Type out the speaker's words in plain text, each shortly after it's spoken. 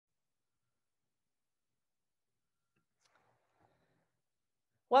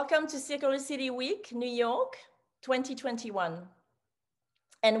Welcome to Circular City Week, New York, 2021.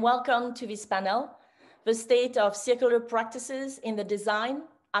 And welcome to this panel, The State of Circular Practices in the Design,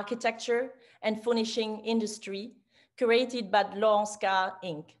 Architecture, and Furnishing Industry, curated by Laurence Carr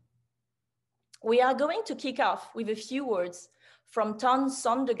Inc. We are going to kick off with a few words from Ton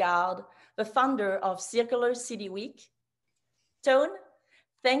Sondergaard, the founder of Circular City Week. Ton,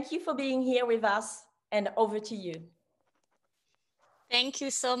 thank you for being here with us, and over to you. Thank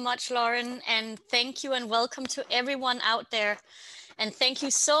you so much, Lauren, and thank you and welcome to everyone out there. And thank you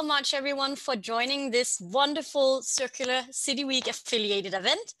so much, everyone, for joining this wonderful Circular City Week affiliated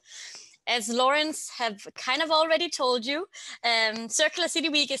event. As Laurence have kind of already told you, Circular City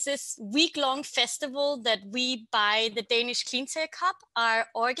Week is this week-long festival that we, by the Danish Cleantech Hub, are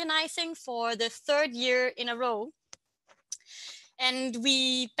organizing for the third year in a row. And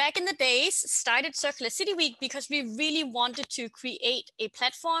we, back in the days, started Circular City Week because we really wanted to create a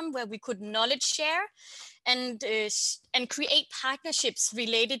platform where we could knowledge share and create partnerships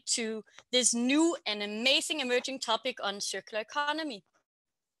related to this new and amazing emerging topic on circular economy.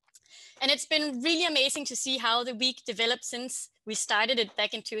 And it's been really amazing to see how the week developed since we started it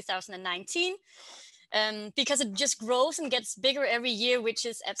back in 2019, because it just grows and gets bigger every year, which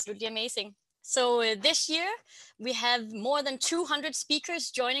is absolutely amazing. So this year, we have more than 200 speakers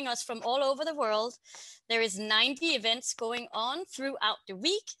joining us from all over the world. There is 90 events going on throughout the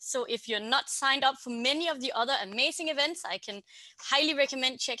week. So if you're not signed up for many of the other amazing events, I can highly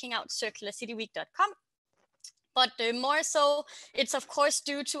recommend checking out circularcityweek.com. But more so, it's of course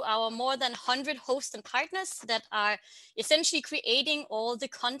due to our more than 100 hosts and partners that are essentially creating all the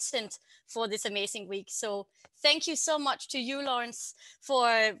content for this amazing week. So thank you so much to you, Laurence,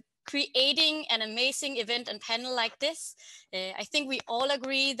 for creating an amazing event and panel like this. I think we all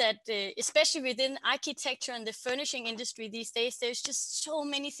agree that especially within architecture and the furnishing industry these days, there's just so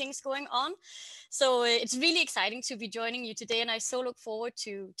many things going on. So it's really exciting to be joining you today, and I so look forward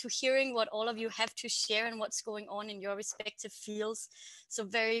to hearing what all of you have to share and what's going on in your respective fields. So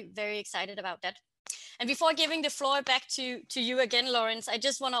very, very excited about that. And before giving the floor back to you again, Laurence, I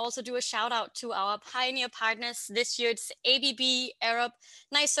just want to also do a shout out to our pioneer partners. This year it's ABB, Arup,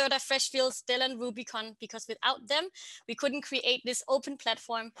 NYSERDA, Freshfields, Dell, and Rubicon, because without them, we couldn't create this open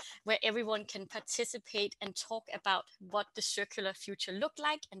platform where everyone can participate and talk about what the circular future look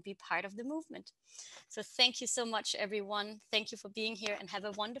like and be part of the movement. So thank you so much, everyone. Thank you for being here, and have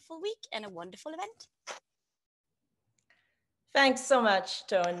a wonderful week and a wonderful event. Thanks so much,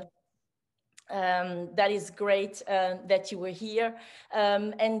 Ton. That is great that you were here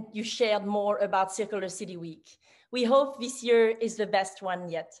and you shared more about Circular City Week. We hope this year is the best one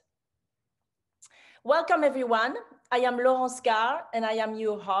yet. Welcome, everyone. I am Laurence Carr and I am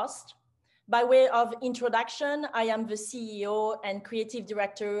your host. By way of introduction, I am the CEO and creative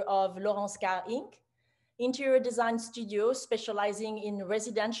director of Laurence Carr Inc, interior design studio specializing in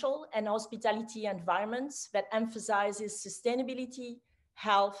residential and hospitality environments that emphasizes sustainability,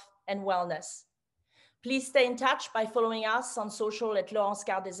 health, and wellness. Please stay in touch by following us on social at Laurence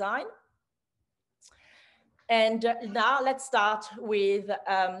Carr Design. And now let's start with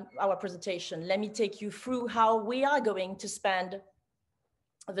our presentation. Let me take you through how we are going to spend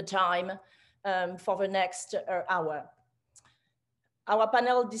the time for the next hour. Our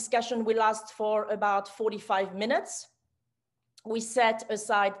panel discussion will last for about 45 minutes. We set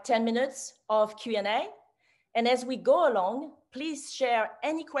aside 10 minutes of Q&A. And as we go along, please share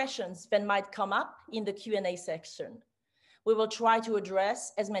any questions that might come up in the Q&A section. We will try to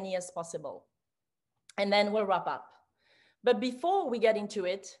address as many as possible. And then we'll wrap up. But before we get into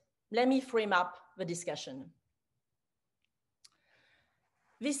it, let me frame up the discussion.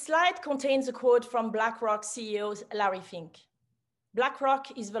 This slide contains a quote from BlackRock CEO Larry Fink.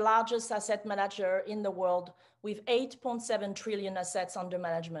 BlackRock is the largest asset manager in the world with 8.7 trillion assets under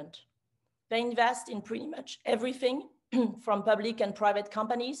management. They invest in pretty much everything from public and private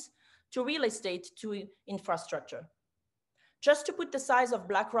companies to real estate to infrastructure. Just to put the size of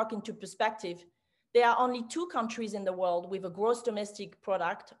BlackRock into perspective, there are only 2 countries in the world with a gross domestic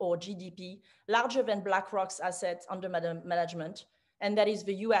product, or GDP, larger than BlackRock's assets under management, and that is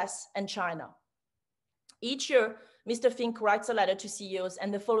the US and China. Each year, Mr. Fink writes a letter to CEOs,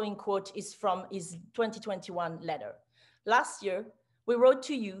 and the following quote is from his 2021 letter. Last year, we wrote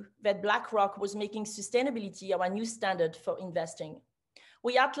to you that BlackRock was making sustainability our new standard for investing.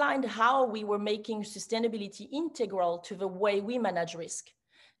 We outlined how we were making sustainability integral to the way we manage risk,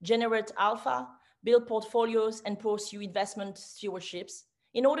 generate alpha, build portfolios, and pursue investment stewardships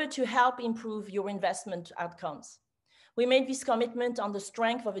in order to help improve your investment outcomes. We made this commitment on the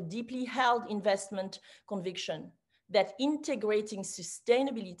strength of a deeply held investment conviction that integrating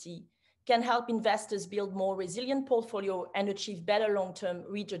sustainability can help investors build more resilient portfolio and achieve better long-term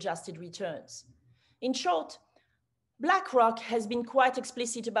risk-adjusted returns. In short, BlackRock has been quite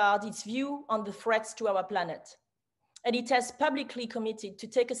explicit about its view on the threats to our planet, and it has publicly committed to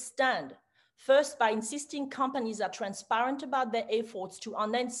take a stand, first by insisting companies are transparent about their efforts to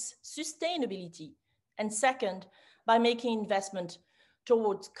enhance sustainability, and second, by making investment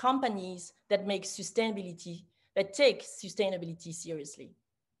towards companies that take sustainability seriously.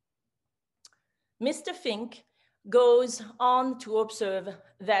 Mr. Fink goes on to observe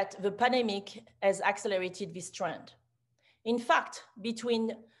that the pandemic has accelerated this trend. In fact,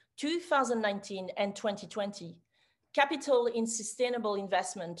 between 2019 and 2020, capital in sustainable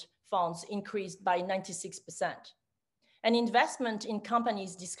investment funds increased by 96%, and investment in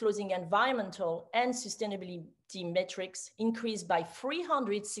companies disclosing environmental and sustainability metrics increased by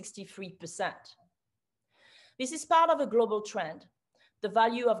 363%. This is part of a global trend. The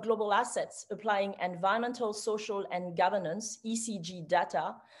value of global assets applying environmental, social, and governance, ESG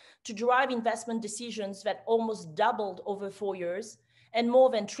data, to drive investment decisions that almost doubled over 4 years and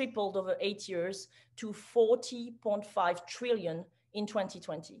more than tripled over 8 years to 40.5 trillion in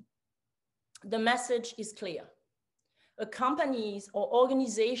 2020. The message is clear. A company's or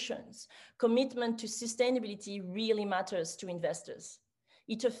organization's commitment to sustainability really matters to investors.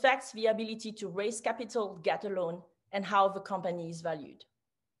 It affects the ability to raise capital, get a loan, and how the company is valued.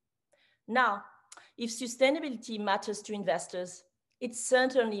 Now, if sustainability matters to investors, it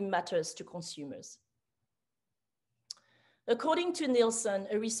certainly matters to consumers. According to Nielsen,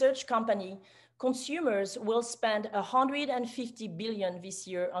 a research company, consumers will spend 150 billion this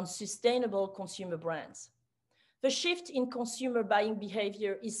year on sustainable consumer brands. The shift in consumer buying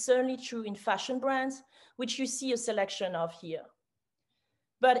behavior is certainly true in fashion brands, which you see a selection of here.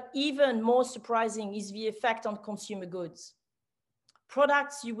 But even more surprising is the effect on consumer goods.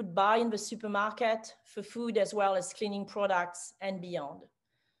 Products you would buy in the supermarket for food as well as cleaning products and beyond.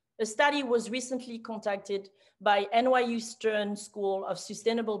 A study was recently conducted by NYU Stern School of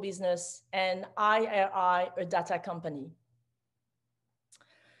Sustainable Business and IRI, a data company.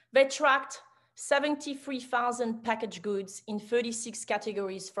 They tracked 73,000 packaged goods in 36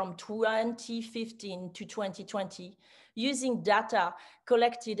 categories from 2015 to 2020, using data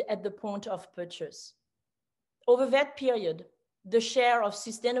collected at the point of purchase. Over that period, the share of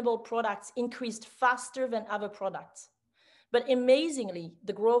sustainable products increased faster than other products. But amazingly,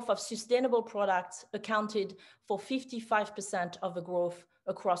 the growth of sustainable products accounted for 55% of the growth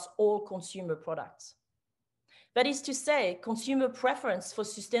across all consumer products. That is to say, consumer preference for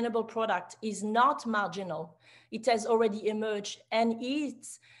sustainable product is not marginal. It has already emerged and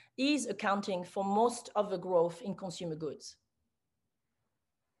is accounting for most of the growth in consumer goods.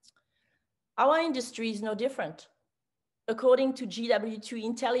 Our industry is no different. According to GW2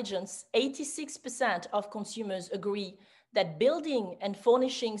 Intelligence, 86% of consumers agree that building and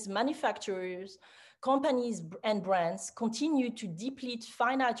furnishings manufacturers, companies, and brands continue to deplete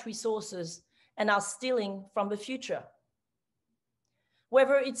finite resources and are stealing from the future.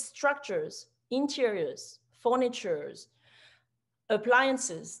 Whether it's structures, interiors, furnitures,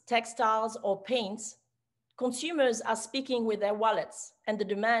 appliances, textiles, or paints, consumers are speaking with their wallets, and the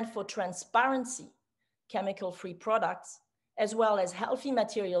demand for transparency, chemical-free products, as well as healthy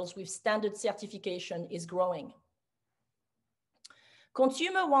materials with standard certification is growing.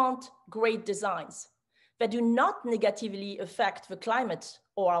 Consumers want great designs that do not negatively affect the climate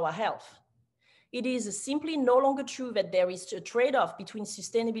or our health. It is simply no longer true that there is a trade-off between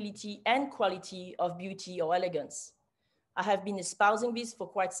sustainability and quality of beauty or elegance. I have been espousing this for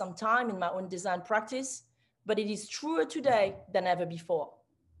quite some time in my own design practice, but it is truer today than ever before.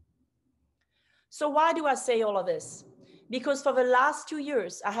 So why do I say all of this? Because for the last 2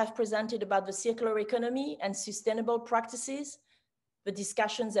 years, I have presented about the circular economy and sustainable practices. The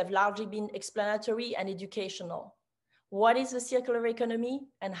discussions have largely been explanatory and educational. What is the circular economy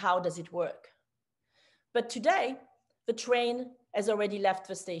and how does it work? But today, the train has already left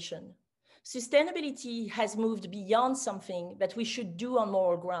the station. Sustainability has moved beyond something that we should do on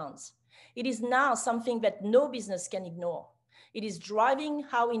moral grounds. It is now something that no business can ignore. It is driving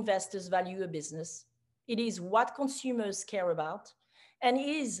how investors value a business. It is what consumers care about, and it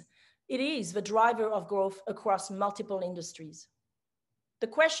is the driver of growth across multiple industries. The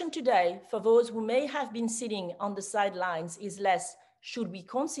question today, for those who may have been sitting on the sidelines, is less, should we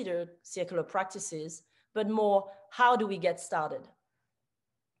consider circular practices, but more, how do we get started?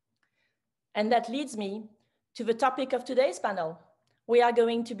 And that leads me to the topic of today's panel. We are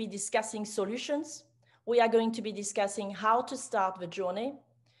going to be discussing solutions. We are going to be discussing how to start the journey.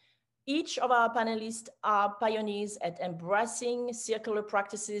 Each of our panelists are pioneers at embracing circular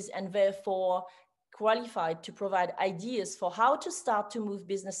practices and therefore qualified to provide ideas for how to start to move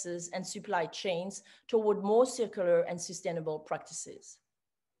businesses and supply chains toward more circular and sustainable practices.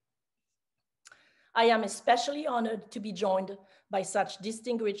 I am especially honored to be joined by such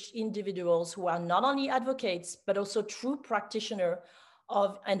distinguished individuals who are not only advocates, but also true practitioners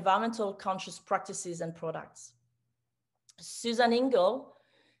of environmental conscious practices and products. Susan Inglis,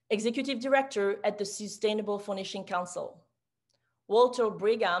 Executive Director at the Sustainable Furnishing Council. Walter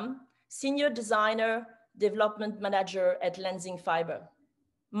Brigham, Senior Designer, Development Manager at Lenzing Fiber.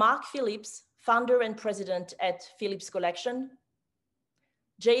 Mark Phillips, Founder and President at Phillips Collection.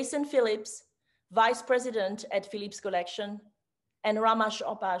 Jason Phillips, Vice President at Phillips Collection. And Rama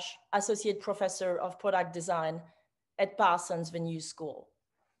Chorpash, Associate Professor of Product Design at Parsons, the New School.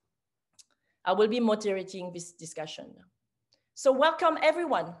 I will be moderating this discussion. So welcome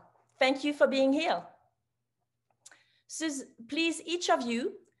everyone. Thank you for being here. So please, each of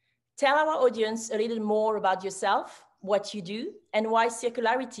you, tell our audience a little more about yourself, what you do, and why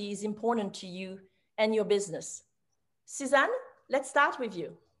circularity is important to you and your business. Suzanne, let's start with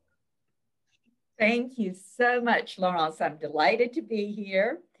you. Thank you so much, Laurence. I'm delighted to be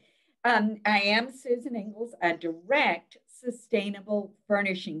here. I am Susan Inglis. I direct Sustainable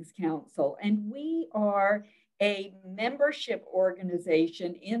Furnishings Council, and we are a membership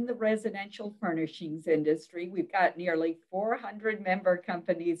organization in the residential furnishings industry. We've got nearly 400 member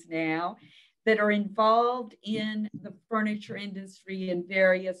companies now that are involved in the furniture industry in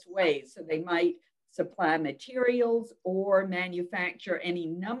various ways. So they might supply materials or manufacture any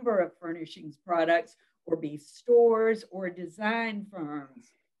number of furnishings products, or be stores or design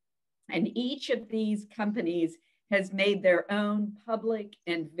firms. And each of these companies has made their own public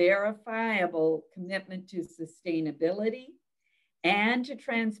and verifiable commitment to sustainability and to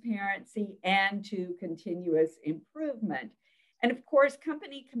transparency and to continuous improvement. And of course,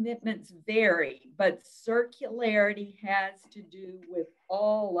 company commitments vary, but circularity has to do with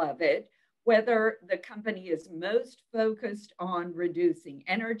all of it, whether the company is most focused on reducing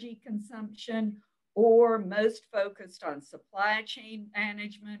energy consumption, or most focused on supply chain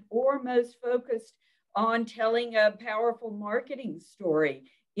management, or most focused on telling a powerful marketing story.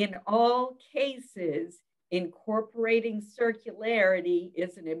 In all cases, incorporating circularity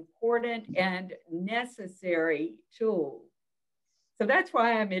is an important and necessary tool. So that's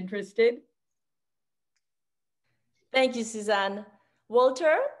why I'm interested. Thank you, Suzanne.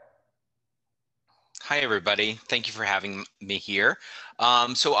 Walter? Hi, everybody. Thank you for having me here.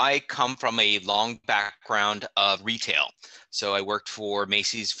 So I come from a long background of retail. So I worked for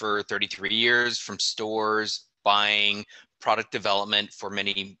Macy's for 33 years, from stores, buying, product development for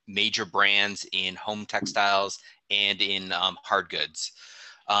many major brands in home textiles and in hard goods.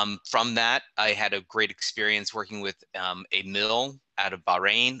 From that, I had a great experience working with a mill out of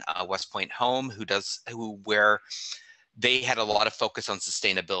Bahrain, West Point Home, where they had a lot of focus on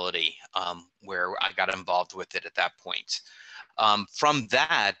sustainability, where I got involved with it at that point. From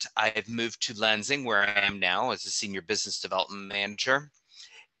that, I've moved to Lenzing, where I am now as a senior business development manager.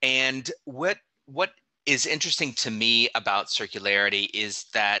 And what is interesting to me about circularity is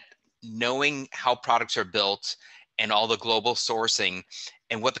that knowing how products are built and all the global sourcing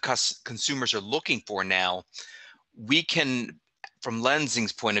and what the consumers are looking for now, we can, from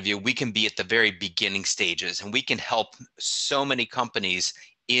Lenzing's point of view, we can be at the very beginning stages, and we can help so many companies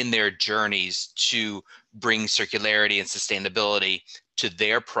in their journeys to bring circularity and sustainability to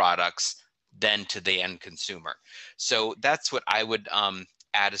their products than to the end consumer. So that's what I would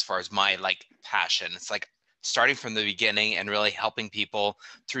add as far as my passion. It's like starting from the beginning and really helping people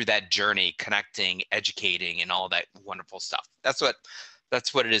through that journey, connecting, educating, and all that wonderful stuff. That's what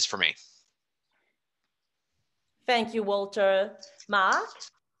it is for me. Thank you, Walter. Mark?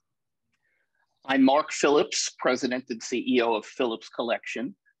 I'm Mark Phillips, President and CEO of Phillips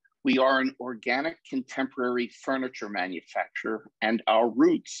Collection. We are an organic contemporary furniture manufacturer, and our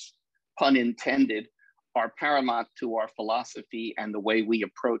roots, pun intended, are paramount to our philosophy and the way we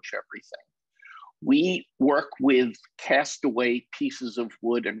approach everything. We work with cast-away pieces of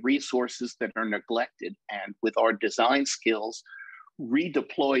wood and resources that are neglected, and with our design skills,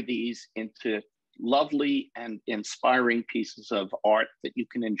 redeploy these into lovely and inspiring pieces of art that you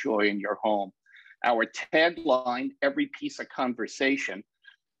can enjoy in your home. Our tagline, "Every piece of conversation,"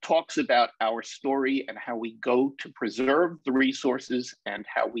 talks about our story and how we go to preserve the resources and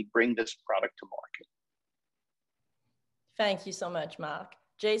how we bring this product to market. Thank you so much, Mark.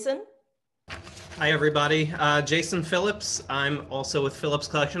 Jason? Hi, everybody. Jason Phillips. I'm also with Phillips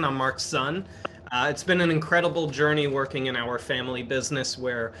Collection. I'm Mark's son. It's been an incredible journey working in our family business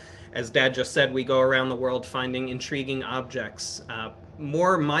where, as Dad just said, we go around the world finding intriguing objects.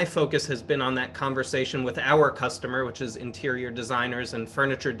 My focus has been on that conversation with our customer, which is interior designers and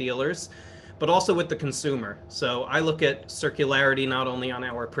furniture dealers, but also with the consumer. So I look at circularity not only on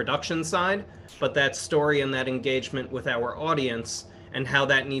our production side, but that story and that engagement with our audience and how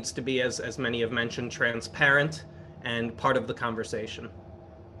that needs to be, as many have mentioned, transparent and part of the conversation.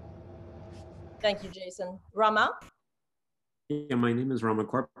 Thank you, Jason. Rama? Yeah, my name is Rama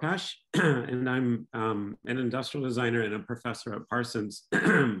Chorpash, and I'm an industrial designer and a professor at Parsons.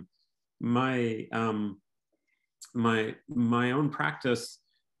 my own practice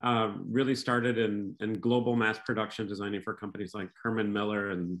really started in global mass production designing for companies like Herman Miller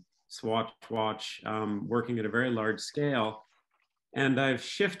and Swatch Watch, working at a very large scale. And I've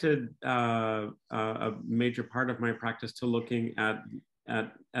shifted a major part of my practice to looking at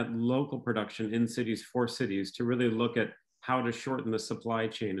local production in cities for cities to really look at how to shorten the supply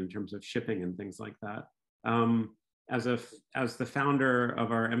chain in terms of shipping and things like that. As the founder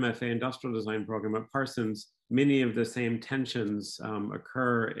of our MFA industrial design program at Parsons, many of the same tensions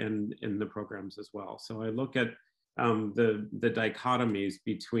occur in the programs as well. So I look at the dichotomies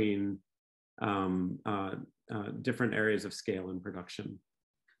between different areas of scale in production.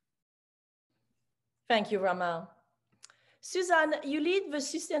 Thank you, Rama. Suzanne, you lead the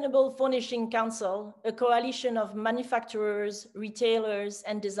Sustainable Furnishing Council, a coalition of manufacturers, retailers,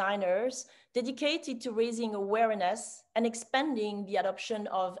 and designers dedicated to raising awareness and expanding the adoption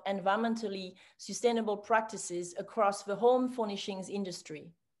of environmentally sustainable practices across the home furnishings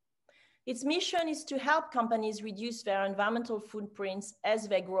industry. Its mission is to help companies reduce their environmental footprints as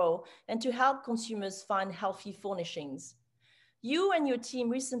they grow and to help consumers find healthy furnishings. You and your team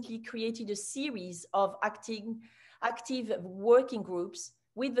recently created a series of active working groups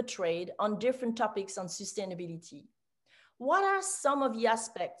with the trade on different topics on sustainability. What are some of the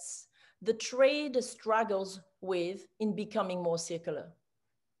aspects the trade struggles with in becoming more circular?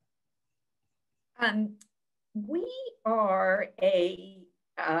 We are a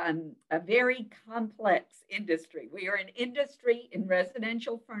very complex industry. We are an industry in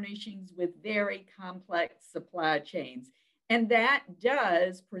residential furnishings with very complex supply chains, and that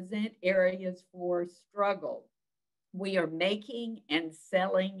does present areas for struggle. We are making and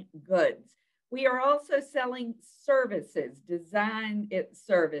selling goods. We are also selling services, design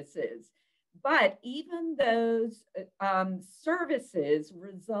services. But even those services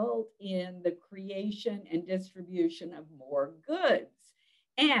result in the creation and distribution of more goods.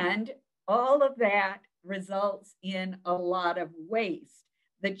 And all of that results in a lot of waste.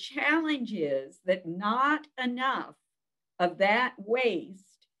 The challenge is that not enough of that waste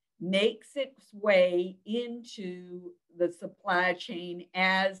makes its way into the supply chain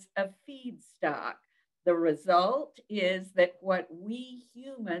as a feedstock. The result is that what we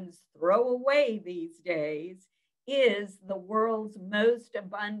humans throw away these days is the world's most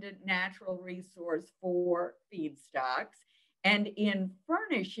abundant natural resource for feedstocks. And in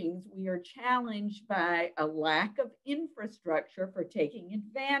furnishings, we are challenged by a lack of infrastructure for taking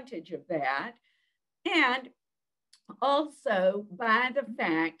advantage of that. And also by the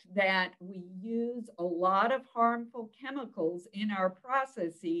fact that we use a lot of harmful chemicals in our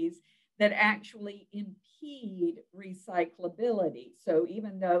processes that actually impede recyclability. So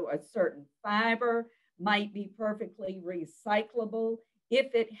even though a certain fiber might be perfectly recyclable,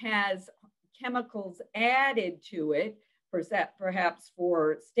 if it has chemicals added to it, perhaps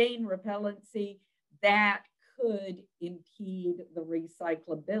for stain repellency, that could impede the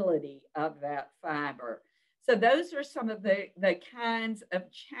recyclability of that fiber. So those are some of the kinds of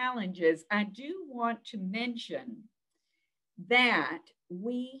challenges. I do want to mention that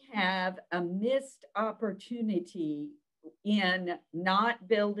we have a missed opportunity in not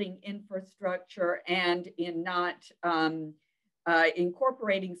building infrastructure and in not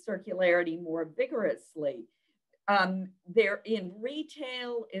incorporating circularity more vigorously. There in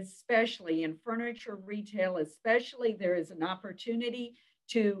retail, especially in furniture retail, especially, there is an opportunity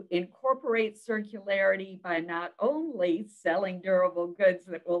to incorporate circularity by not only selling durable goods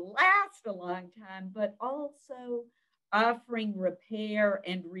that will last a long time, but also offering repair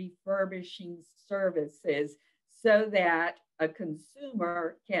and refurbishing services so that a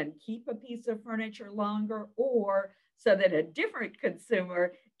consumer can keep a piece of furniture longer, or so that a different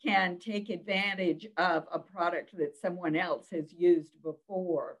consumer can take advantage of a product that someone else has used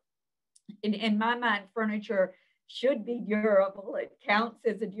before. In my mind, furniture should be durable. It counts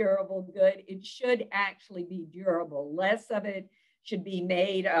as a durable good. It should actually be durable. Less of it should be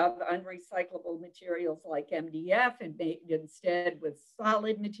made of unrecyclable materials like MDF and made instead with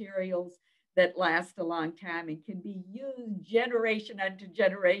solid materials that last a long time and can be used generation unto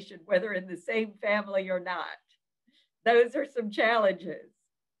generation, whether in the same family or not. Those are some challenges.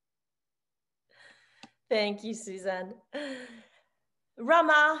 Thank you, Susan.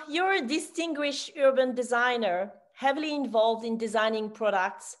 Rama, you're a distinguished urban designer, heavily involved in designing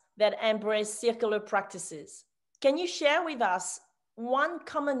products that embrace circular practices. Can you share with us one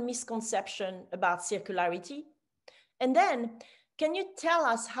common misconception about circularity? And then, can you tell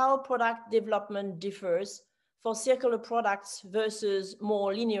us how product development differs for circular products versus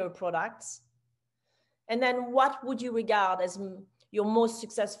more linear products? And then what would you regard as your most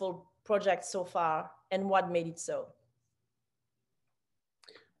successful project so far, and what made it so?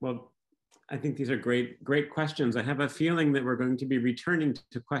 Well, I think these are great questions. I have a feeling that we're going to be returning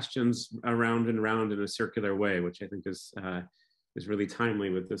to questions around and around in a circular way, which I think is really timely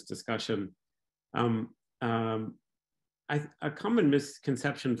with this discussion. A common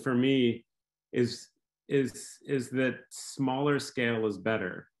misconception for me is that smaller scale is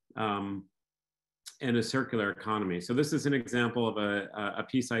better in a circular economy. So this is an example of a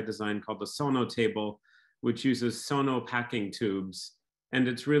piece I designed called the Sono table, which uses Sono packing tubes. And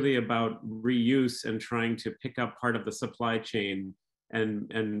it's really about reuse and trying to pick up part of the supply chain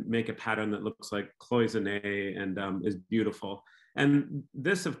and make a pattern that looks like cloisonne and is beautiful. And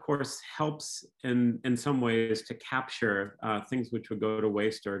this, of course, helps in some ways to capture things which would go to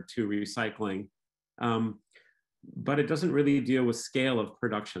waste or to recycling. But it doesn't really deal with scale of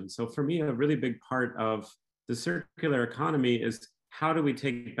production. So for me, a really big part of the circular economy is how do we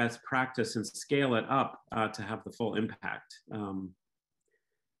take best practice and scale it up to have the full impact?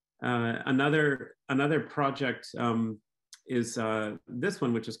 Another project is this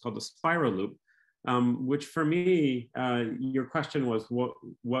one, which is called the Spiral Loop, which for me, your question was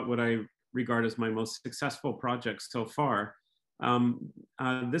what would I regard as my most successful project so far?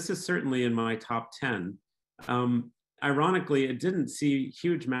 This is certainly in my top 10. Ironically, it didn't see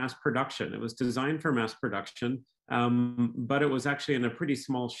huge mass production. It was designed for mass production, but it was actually in a pretty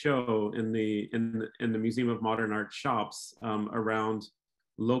small show in the Museum of Modern Art shops around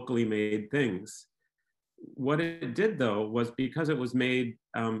locally made things. What it did, though, was because it was made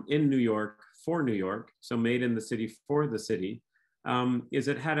in New York for New York, so made in the city for the city, is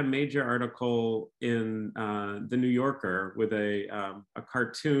it had a major article in the New Yorker with a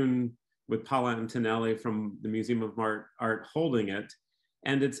cartoon with Paula Antonelli from the Museum of Art holding it,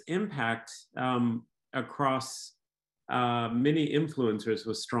 and its impact across many influencers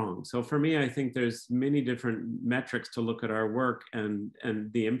was strong. So for me, I think there's many different metrics to look at our work and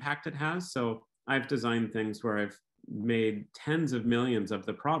the impact it has. So I've designed things where I've made tens of millions of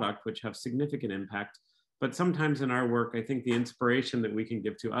the product, which have significant impact. But sometimes in our work, I think the inspiration that we can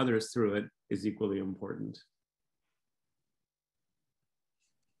give to others through it is equally important.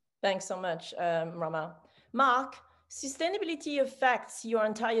 Thanks so much, Rama. Mark, sustainability affects your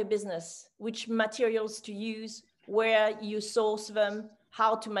entire business, which materials to use, where you source them,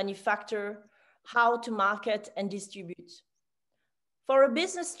 how to manufacture, how to market and distribute. For a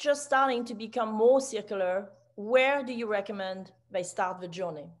business just starting to become more circular, where do you recommend they start the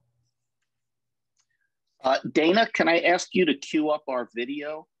journey? Dana, can I ask you to queue up our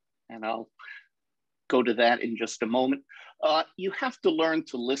video? And I'll go to that in just a moment. You have to learn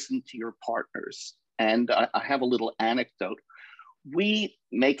to listen to your partners. And I have a little anecdote. We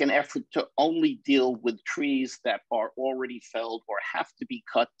make an effort to only deal with trees that are already felled or have to be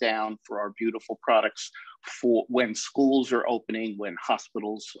cut down for our beautiful products for when schools are opening, when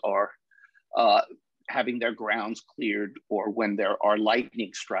hospitals are having their grounds cleared, or when there are lightning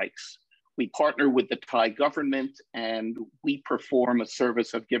strikes. We partner with the Thai government and we perform a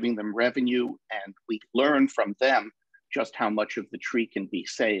service of giving them revenue, and we learn from them just how much of the tree can be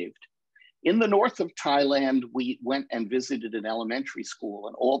saved. In the north of Thailand, we went and visited an elementary school,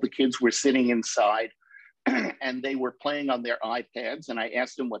 and all the kids were sitting inside and they were playing on their iPads. And I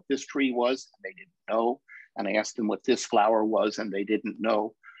asked them what this tree was, and they didn't know. And I asked them what this flower was, and they didn't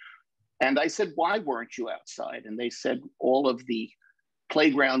know. And I said, why weren't you outside? And they said, all of the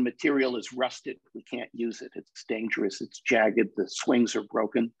playground material is rusted. We can't use it. It's dangerous. It's jagged. The swings are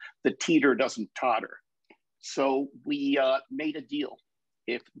broken. The teeter doesn't totter. So we made a deal.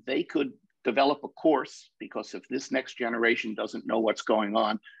 If they could develop a course, because if this next generation doesn't know what's going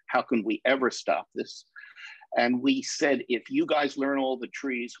on, how can we ever stop this? And we said, if you guys learn all the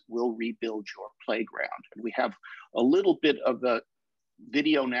trees, we'll rebuild your playground. And we have a little bit of the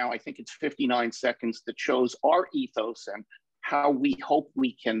video now, I think it's 59 seconds, that shows our ethos and how we hope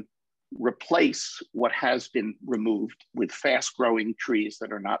we can replace what has been removed with fast-growing trees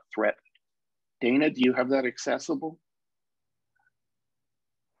that are not threatened. Dana, do you have that accessible?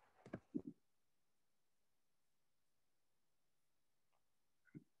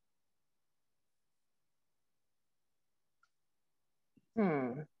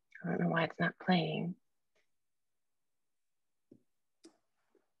 I don't know why it's not playing.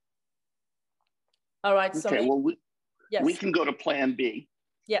 All right. So okay, well, yes. we can go to plan B.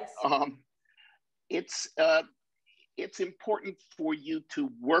 Yes. It's important for you to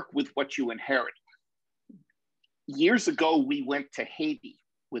work with what you inherit. Years ago, we went to Haiti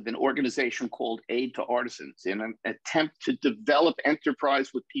with an organization called Aid to Artisans in an attempt to develop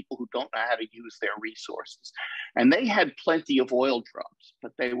enterprise with people who don't know how to use their resources. And they had plenty of oil drums,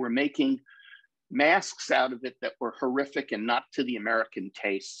 but they were making masks out of it that were horrific and not to the American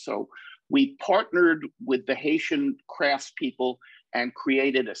taste. So we partnered with the Haitian craftspeople and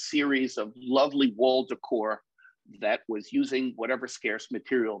created a series of lovely wall decor that was using whatever scarce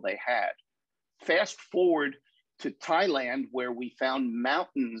material they had. Fast forward to Thailand, where we found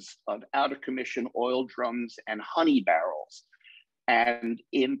mountains of out-of-commission oil drums and honey barrels. And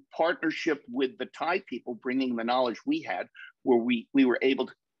in partnership with the Thai people, bringing the knowledge we had, where we were able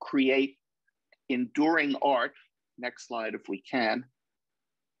to create enduring art, next slide if we can,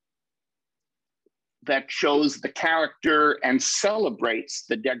 that shows the character and celebrates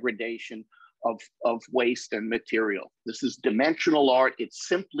the degradation of waste and material. This is dimensional art. It's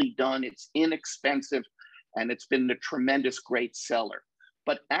simply done, it's inexpensive, and it's been a tremendous great seller.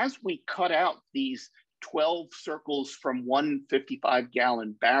 But as we cut out these 12 circles from one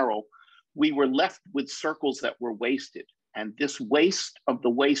 55-gallon barrel, we were left with circles that were wasted. And this waste of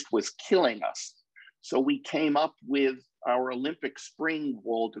the waste was killing us. So we came up with our Olympic spring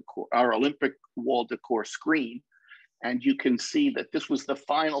wall decor, our Olympic wall decor screen. And you can see that this was the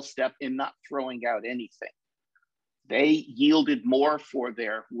final step in not throwing out anything. They yielded more for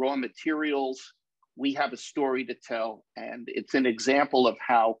their raw materials. We have a story to tell, and it's an example of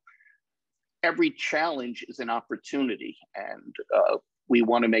how every challenge is an opportunity. And we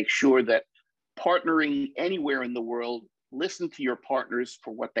want to make sure that partnering anywhere in the world, listen to your partners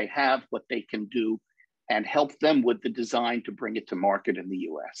for what they have, what they can do, and help them with the design to bring it to market in the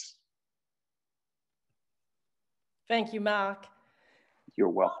US. Thank you, Mark. You're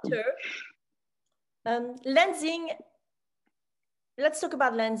welcome. Lensing, let's talk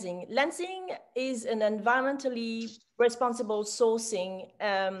about Lensing. Lensing is an environmentally responsible sourcing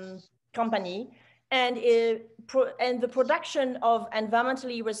company, and the production of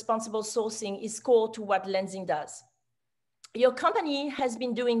environmentally responsible sourcing is core to what Lensing does. Your company has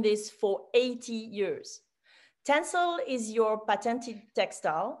been doing this for 80 years. Tencel is your patented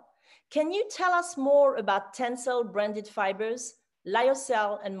textile. Can you tell us more about Tencel branded fibers,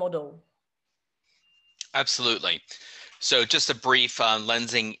 lyocell, and modal? Absolutely. So just a brief,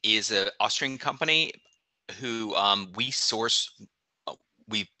 Lensing is an Austrian company who we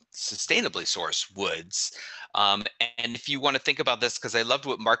sustainably source woods. And if you want to think about this, because I loved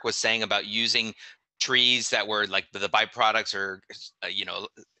what Mark was saying about using trees that were like the byproducts or,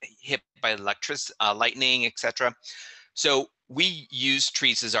 hit by lightning, etc. So we use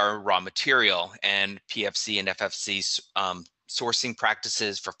trees as our raw material, and PFC and FFC sourcing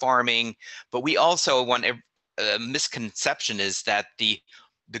practices for farming. But we also want a misconception is that the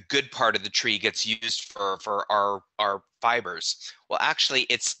good part of the tree gets used for our fibers. Well, actually,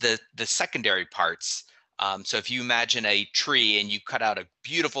 it's the secondary parts. So if you imagine a tree and you cut out a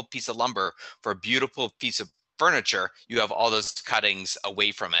beautiful piece of lumber for a beautiful piece of furniture, you have all those cuttings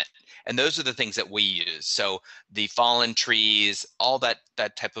away from it. And those are the things that we use. So the fallen trees, all that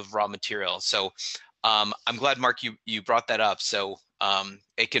type of raw material. So I'm glad, Mark, you brought that up. So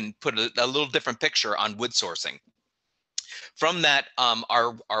it can put a little different picture on wood sourcing. From that,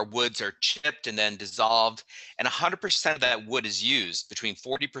 our woods are chipped and then dissolved, and 100% of that wood is used, between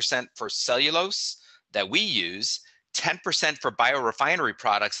 40% for cellulose that we use, 10% for biorefinery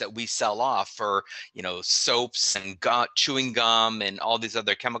products that we sell off for, soaps and chewing gum and all these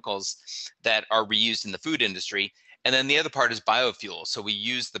other chemicals that are reused in the food industry. And then the other part is biofuel. So we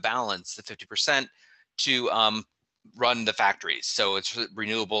use the balance, the 50%, to run the factories. So it's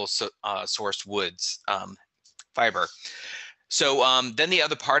renewable sourced woods fiber. So then the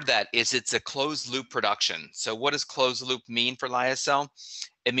other part of that is it's a closed loop production. So what does closed loop mean for lyocell?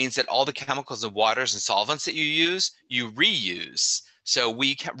 It means that all the chemicals and waters and solvents that you use, you reuse. So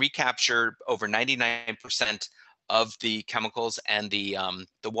we recapture over 99% of the chemicals and the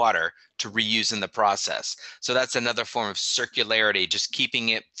water to reuse in the process. So that's another form of circularity, just keeping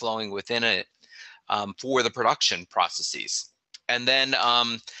it flowing within it for the production processes. And then,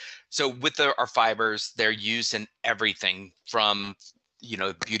 so with our fibers, they're used in everything from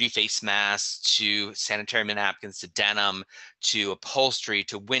beauty face masks to sanitary napkins to denim to upholstery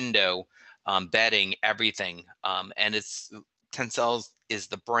to window bedding, everything. And Tencel is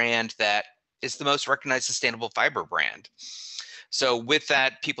the brand that is the most recognized sustainable fiber brand. So with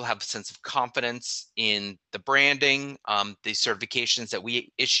that, people have a sense of confidence in the branding. The certifications that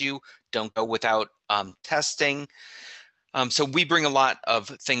we issue don't go without testing. So we bring a lot of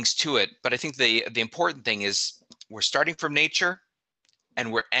things to it, but I think the important thing is we're starting from nature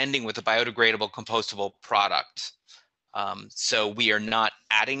and we're ending with a biodegradable, compostable product. So we are not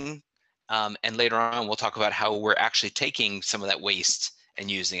adding, and later on we'll talk about how we're actually taking some of that waste and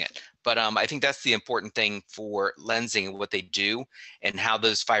using it. But I think that's the important thing for lensing and what they do and how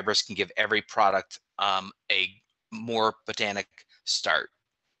those fibers can give every product a more botanic start.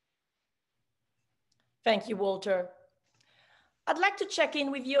 Thank you, Walter. I'd like to check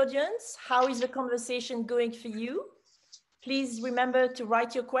in with the audience. How is the conversation going for you? Please remember to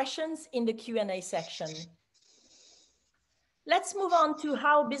write your questions in the Q&A section. Let's move on to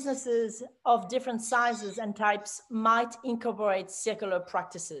how businesses of different sizes and types might incorporate circular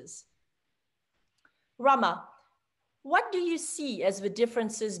practices. Rama, what do you see as the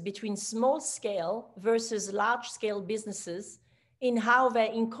differences between small scale versus large scale businesses in how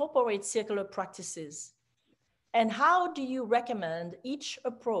they incorporate circular practices? And how do you recommend each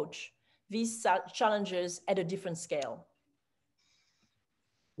approach these challenges at a different scale?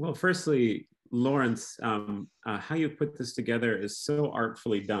 Well, firstly, Laurence, how you put this together is so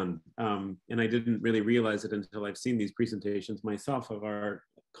artfully done. And I didn't really realize it until I've seen these presentations myself of our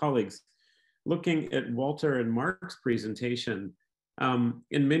colleagues. Looking at Walter and Mark's presentation,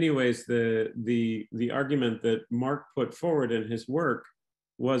 in many ways, the argument that Mark put forward in his work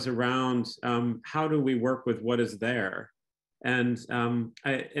was around how do we work with what is there, and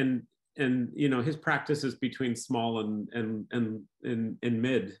you know, his practice is between small and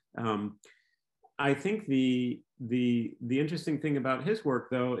mid. I think the interesting thing about his work,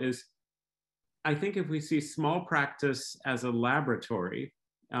 though, is I think if we see small practice as a laboratory,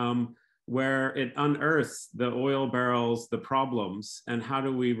 where it unearths the oil barrels, the problems, and how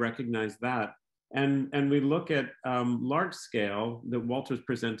do we recognize that? And we look at large scale that Walter's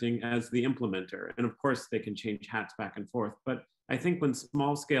presenting as the implementer. And of course, they can change hats back and forth. But I think when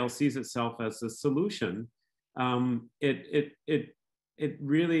small scale sees itself as a solution, it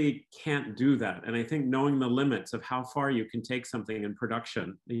really can't do that. And I think knowing the limits of how far you can take something in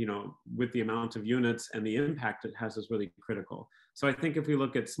production, you know, with the amount of units and the impact it has is really critical. So I think if we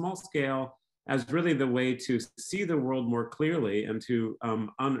look at small scale as really the way to see the world more clearly and to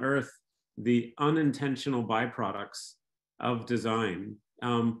unearth the unintentional byproducts of design,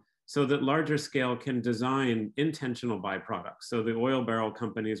 so that larger scale can design intentional byproducts. So the oil barrel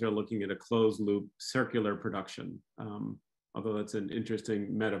companies are looking at a closed loop circular production. Although that's an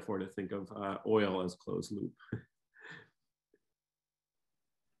interesting metaphor to think of oil as closed loop.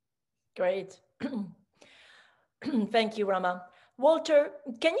 Great. Thank you, Rama. Walter,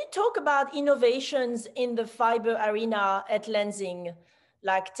 can you talk about innovations in the fiber arena at Lenzing,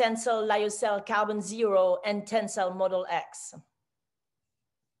 like Tencel Lyocell Carbon Zero and Tencel Model X?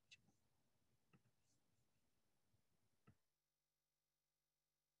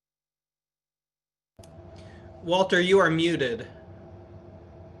 Walter, you are muted.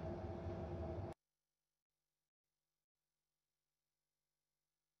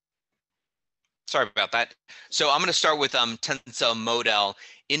 Sorry about that. So I'm going to start with Tencel Model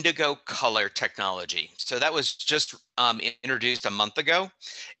Indigo Color Technology. So that was just introduced a month ago.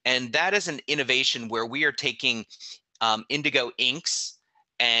 And that is an innovation where we are taking indigo inks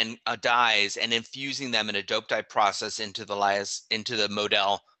and dyes and infusing them in a dope dye process into the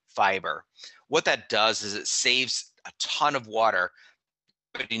Model fiber. What that does is it saves a ton of water.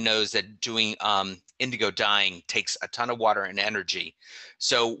 Everybody knows that doing indigo dyeing takes a ton of water and energy.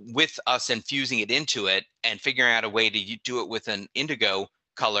 So with us infusing it into it and figuring out a way to do it with an indigo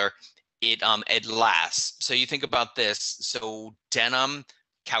color, it lasts. So you think about this. So denim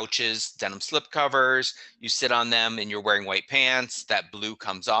couches, denim slip covers, you sit on them and you're wearing white pants, that blue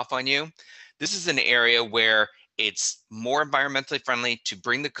comes off on you. This is an area where it's more environmentally friendly to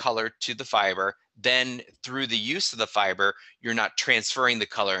bring the color to the fiber. Then through the use of the fiber, you're not transferring the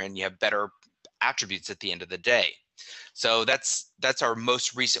color and you have better attributes at the end of the day. So that's our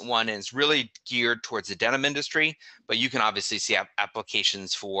most recent one, and it's really geared towards the denim industry, but you can obviously see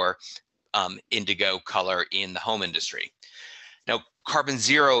applications for indigo color in the home industry. Now, Carbon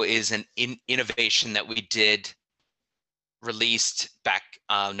Zero is an innovation that we released back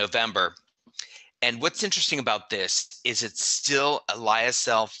November. And what's interesting about this is it's still a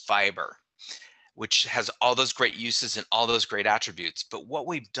lyocell fiber, which has all those great uses and all those great attributes. But what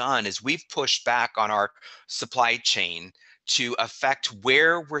we've done is we've pushed back on our supply chain to affect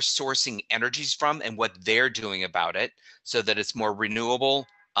where we're sourcing energies from and what they're doing about it so that it's more renewable,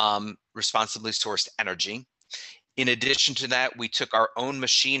 responsibly sourced energy. In addition to that, we took our own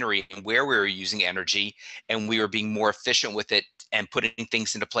machinery and where we were using energy, and we were being more efficient with it and putting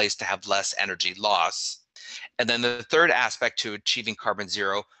things into place to have less energy loss. And then the third aspect to achieving carbon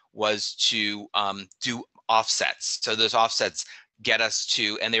zero was to do offsets. So those offsets get us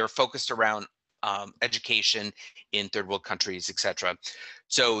to, and they were focused around education in third world countries, et cetera.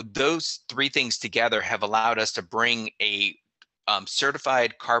 So those three things together have allowed us to bring a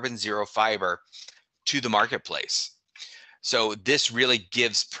certified carbon zero fiber to the marketplace. So this really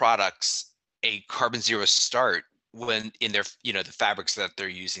gives products a carbon zero start when in their, the fabrics that they're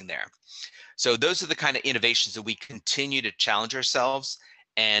using there. So those are the kind of innovations that we continue to challenge ourselves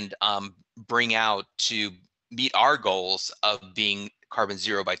and bring out to meet our goals of being carbon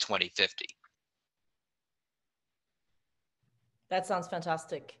zero by 2050. That sounds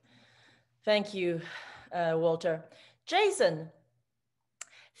fantastic. Thank you, Walter. Jason,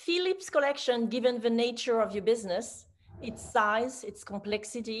 Phillips collection, given the nature of your business, its size, its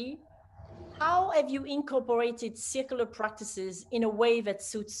complexity, how have you incorporated circular practices in a way that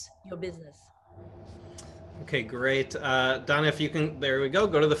suits your business? Okay, great. Donna, if you can, there we go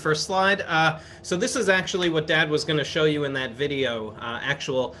to the first slide. So this is actually what Dad was going to show you in that video,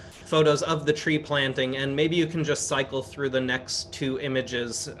 actual photos of the tree planting, and maybe you can just cycle through the next two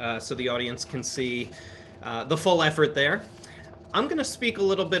images so the audience can see the full effort there. I'm going to speak a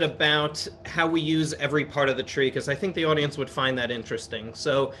little bit about how we use every part of the tree, because I think the audience would find that interesting.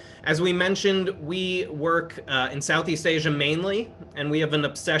 So as we mentioned, we work in Southeast Asia mainly, and we have an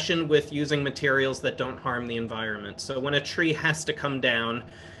obsession with using materials that don't harm the environment. So when a tree has to come down,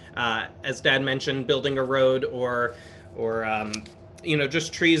 as Dad mentioned, building a road or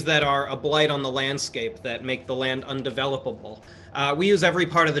just trees that are a blight on the landscape that make the land undevelopable. We use every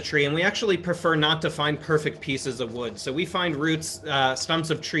part of the tree, and we actually prefer not to find perfect pieces of wood. So we find roots, stumps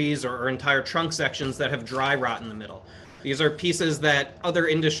of trees, or entire trunk sections that have dry rot in the middle. These are pieces that other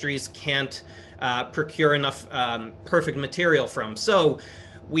industries can't procure enough perfect material from. So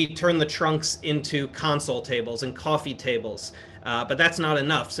we turn the trunks into console tables and coffee tables, but that's not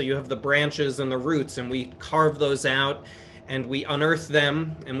enough. So you have the branches and the roots, and we carve those out, and we unearth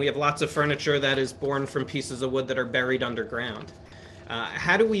them, and we have lots of furniture that is born from pieces of wood that are buried underground.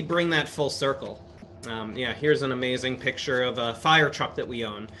 How do we bring that full circle? Here's an amazing picture of a fire truck that we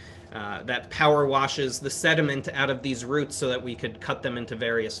own that power washes the sediment out of these roots so that we could cut them into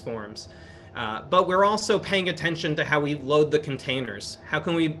various forms. But we're also paying attention to how we load the containers. How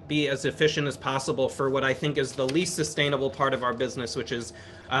can we be as efficient as possible for what I think is the least sustainable part of our business, which is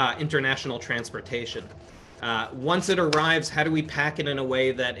international transportation? Once it arrives, how do we pack it in a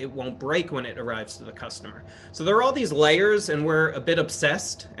way that it won't break when it arrives to the customer? So there are all these layers, and we're a bit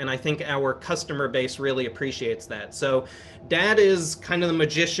obsessed, and I think our customer base really appreciates that. So Dad is kind of the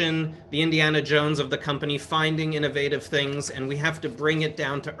magician, the Indiana Jones of the company, finding innovative things, and we have to bring it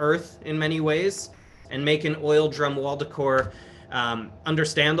down to earth in many ways and make an oil drum wall decor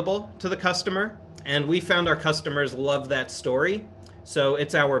understandable to the customer. And we found our customers love that story. So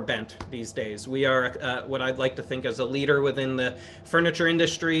it's our bent these days. We are what I'd like to think as a leader within the furniture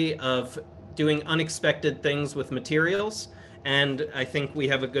industry of doing unexpected things with materials. And I think we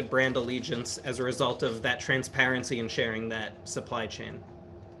have a good brand allegiance as a result of that transparency and sharing that supply chain.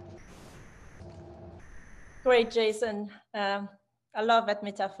 Great, Jason. I love that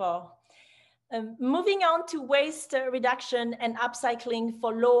metaphor. Moving on to waste reduction and upcycling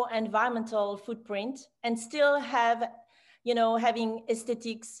for low environmental footprint, and still having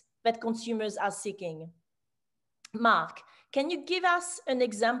aesthetics that consumers are seeking. Mark, can you give us an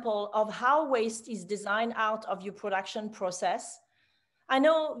example of how waste is designed out of your production process? I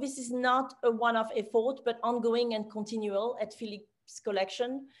know this is not a one-off effort, but ongoing and continual at Phillips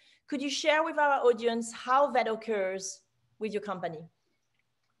Collection. Could you share with our audience how that occurs with your company?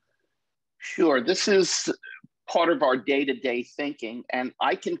 Sure, this is part of our day-to-day thinking, and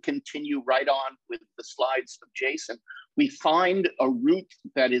I can continue right on with the slides of Jason. We find a root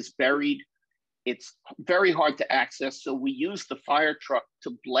that is buried. It's very hard to access, so we use the fire truck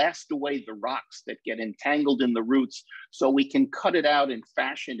to blast away the rocks that get entangled in the roots so we can cut it out and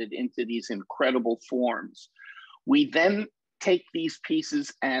fashion it into these incredible forms. We then take these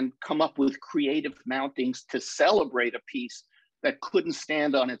pieces and come up with creative mountings to celebrate a piece that couldn't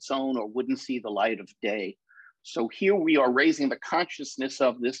stand on its own or wouldn't see the light of day. So here we are raising the consciousness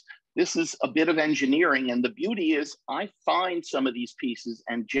of this. This is a bit of engineering, and the beauty is I find some of these pieces,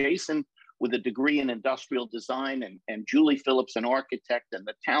 and Jason, with a degree in industrial design, and Julie Phillips, an architect, and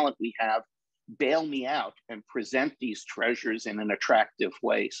the talent we have, bail me out and present these treasures in an attractive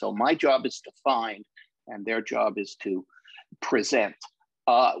way. So my job is to find, and their job is to present.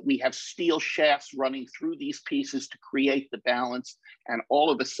 We have steel shafts running through these pieces to create the balance. And all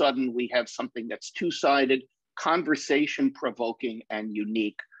of a sudden, we have something that's two-sided, conversation-provoking, and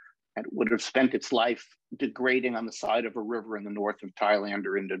unique, and would have spent its life degrading on the side of a river in the north of Thailand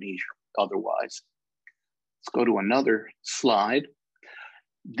or Indonesia otherwise. Let's go to another slide.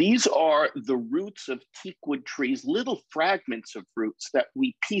 These are the roots of teakwood trees, little fragments of roots that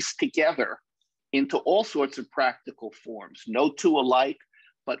we piece together into all sorts of practical forms. No two alike,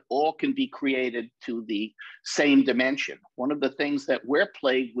 but all can be created to the same dimension. One of the things that we're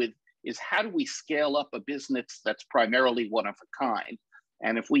plagued with is how do we scale up a business that's primarily one of a kind?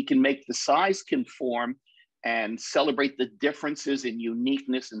 And if we can make the size conform and celebrate the differences in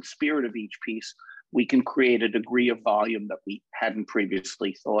uniqueness and spirit of each piece, we can create a degree of volume that we hadn't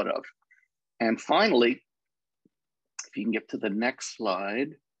previously thought of. And finally, if you can get to the next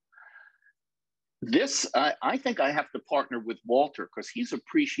slide, this, I think I have to partner with Walter because he's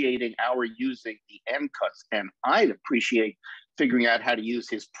appreciating our using the end cuts, and I'd appreciate figuring out how to use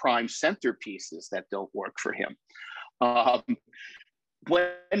his prime center pieces that don't work for him.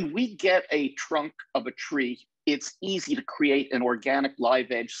 When we get a trunk of a tree, it's easy to create an organic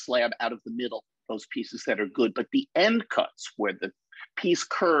live edge slab out of the middle, those pieces that are good, but the end cuts where the piece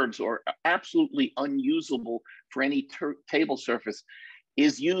curves or are absolutely unusable for any table surface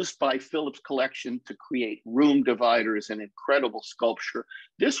is used by Phillips Collection to create room dividers and incredible sculpture.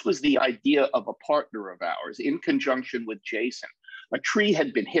 This was the idea of a partner of ours in conjunction with Jason. A tree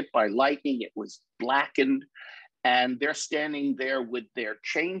had been hit by lightning, it was blackened, and they're standing there with their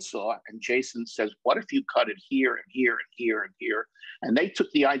chainsaw, and Jason says, what if you cut it here and here and here and here? And they took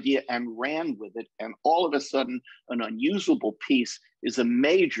the idea and ran with it, and all of a sudden, an unusable piece is a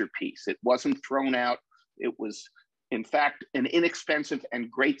major piece. It wasn't thrown out. It was, in fact, an inexpensive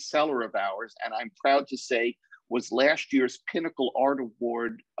and great seller of ours, and I'm proud to say was last year's Pinnacle Award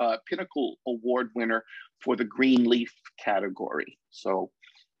winner for the Green Leaf category. So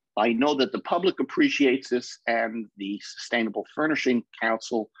I know that the public appreciates this, and the Sustainable Furnishing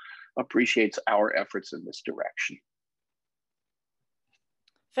Council appreciates our efforts in this direction.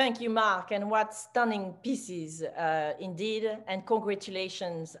 Thank you, Mark, and what stunning pieces indeed, and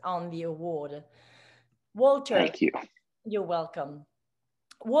congratulations on the award. Walter. Thank you. You're welcome.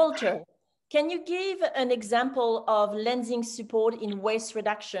 Walter, can you give an example of lensing support in waste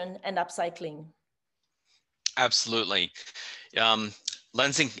reduction and upcycling? Absolutely.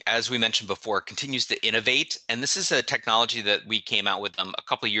 Lensing, as we mentioned before, continues to innovate, and this is a technology that we came out with a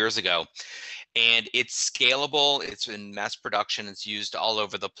couple of years ago, and it's scalable, it's in mass production, it's used all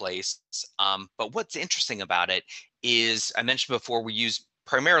over the place. But what's interesting about it is, I mentioned before, we use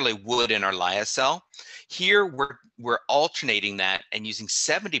primarily wood in our lyocell. Here, we're alternating that and using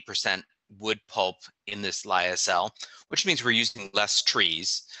 70% wood pulp in this lyocell, which means we're using less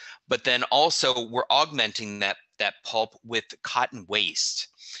trees. But then also we're augmenting that pulp with cotton waste.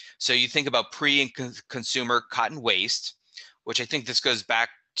 So you think about pre-consumer cotton waste, which I think this goes back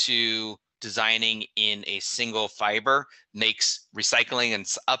to designing in a single fiber, makes recycling and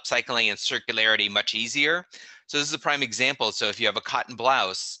upcycling and circularity much easier. So this is a prime example. So if you have a cotton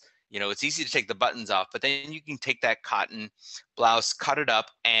blouse, you know, it's easy to take the buttons off, but then you can take that cotton blouse, cut it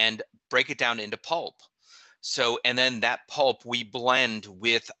up, and break it down into pulp. So, and then that pulp we blend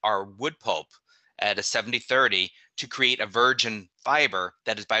with our wood pulp at a 70-30 to create a virgin fiber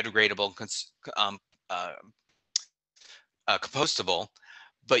that is biodegradable and compostable,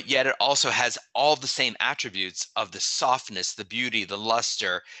 but yet it also has all the same attributes of the softness, the beauty, the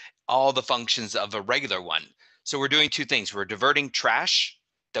luster, all the functions of a regular one. So we're doing two things. We're diverting trash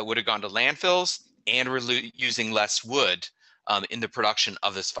that would have gone to landfills, and we're using less wood in the production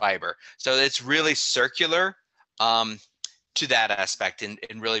of this fiber. So it's really circular to that aspect, and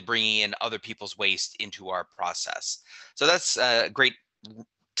really bringing in other people's waste into our process. So that's a great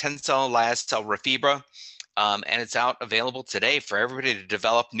Tencel lyocell Refibra, and it's out available today for everybody to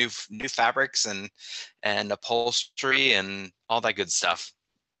develop new fabrics and upholstery and all that good stuff.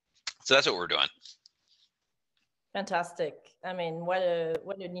 So that's what we're doing. Fantastic. I mean, what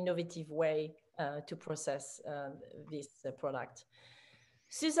an innovative way to process this product.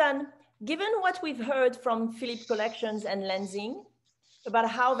 Susan, given what we've heard from Phillips Collections and Lensing about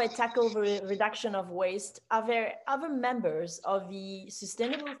how they tackle the reduction of waste, are there other members of the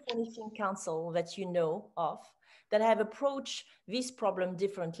Sustainable Furnishing Council that you know of that have approached this problem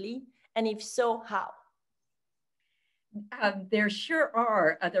differently? And if so, how? There sure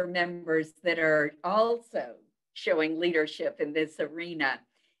are other members that are also showing leadership in this arena.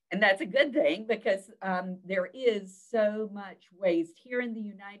 And that's a good thing, because there is so much waste. Here in the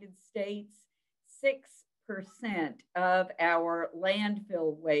United States, 6% of our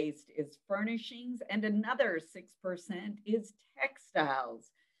landfill waste is furnishings, and another 6% is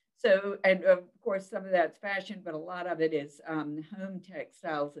textiles. So, and of course, some of that's fashion, but a lot of it is home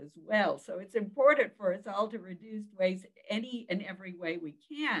textiles as well. So it's important for us all to reduce waste any and every way we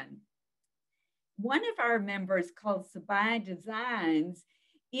can. One of our members, called Sabai Designs,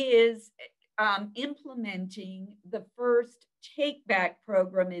 is implementing the first take back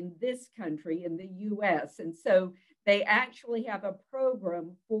program in this country, in the US. And so they actually have a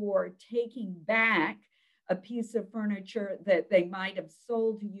program for taking back a piece of furniture that they might have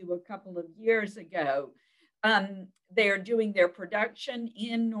sold to you a couple of years ago. They're doing their production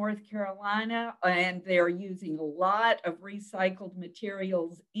in North Carolina, and they're using a lot of recycled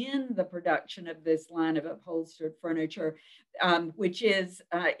materials in the production of this line of upholstered furniture, which is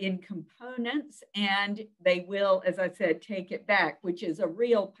in components, and they will, as I said, take it back, which is a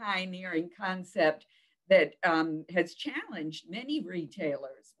real pioneering concept that has challenged many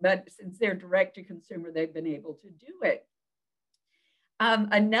retailers, but since they're direct to consumer, they've been able to do it.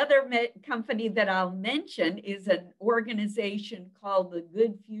 Another company that I'll mention is an organization called the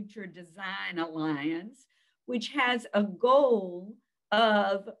Good Future Design Alliance, which has a goal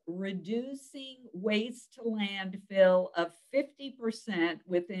of reducing waste to landfill of 50%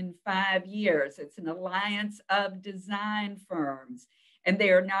 within 5 years. It's an alliance of design firms. And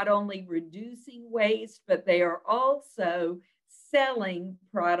they are not only reducing waste, but they are also selling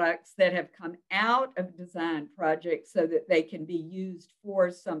products that have come out of design projects so that they can be used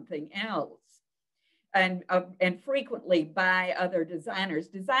for something else. And frequently by other designers.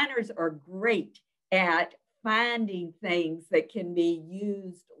 Designers are great at finding things that can be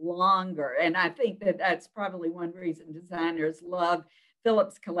used longer. And I think that that's probably one reason designers love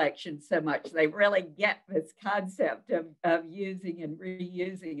Phillips collection so much. They really get this concept of using and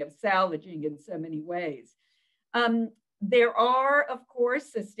reusing, of salvaging in so many ways. There are, of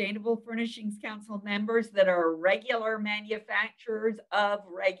course, Sustainable Furnishings Council members that are regular manufacturers of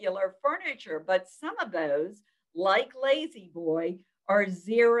regular furniture, but some of those, like Lazy Boy, are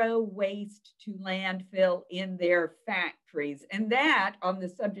zero waste to landfill in their factories. And that, on the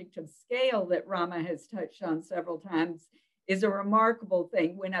subject of scale that Rama has touched on several times, is a remarkable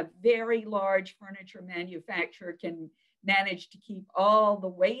thing. When a very large furniture manufacturer can manage to keep all the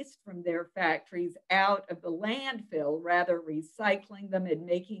waste from their factories out of the landfill, rather recycling them and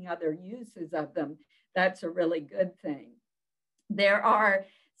making other uses of them, that's a really good thing. There are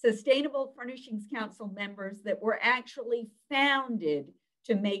Sustainable Furnishings Council members that were actually founded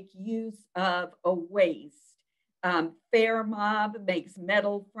to make use of a waste. Fair Mob makes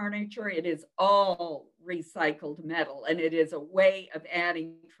metal furniture. It is all recycled metal, and it is a way of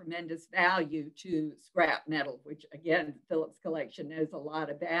adding tremendous value to scrap metal, which again, Phillips collection knows a lot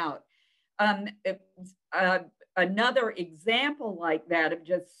about. Another example like that of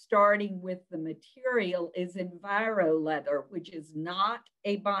just starting with the material is Enviro Leather, which is not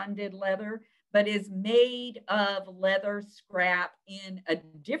a bonded leather, but is made of leather scrap in a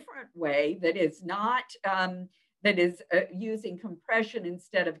different way that is not, that is using compression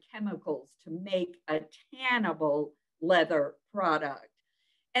instead of chemicals to make a tannable leather product.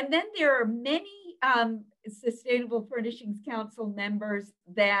 And then there are many Sustainable Furnishings Council members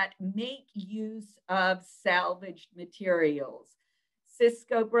that make use of salvaged materials.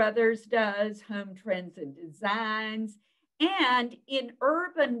 Cisco Brothers does, Home Trends and Designs, and in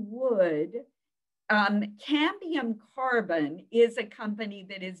urban wood, Cambium Carbon is a company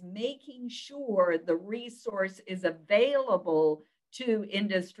that is making sure the resource is available to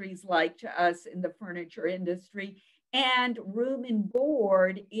industries like to us in the furniture industry. And Room and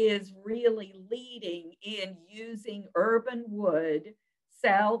Board is really leading in using urban wood,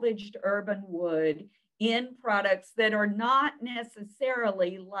 salvaged urban wood, in products that are not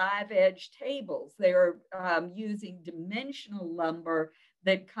necessarily live edge tables. They're using dimensional lumber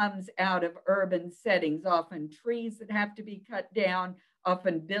that comes out of urban settings, often trees that have to be cut down,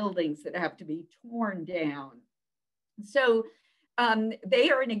 often buildings that have to be torn down. So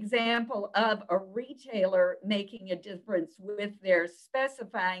they are an example of a retailer making a difference with their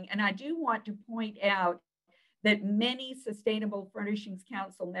specifying. And I do want to point out that many Sustainable Furnishings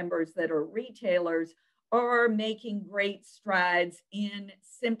Council members that are retailers are making great strides in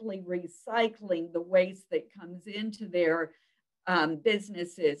simply recycling the waste that comes into their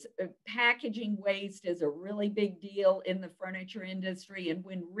businesses. Packaging waste is a really big deal in the furniture industry. And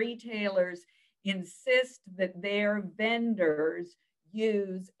when retailers insist that their vendors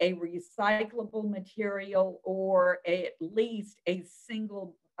use a recyclable material or at least a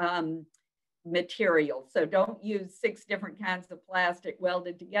single material. So don't use 6 different kinds of plastic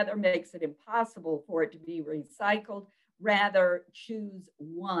welded together, makes it impossible for it to be recycled. Rather, choose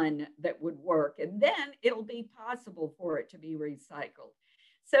one that would work, and then it'll be possible for it to be recycled.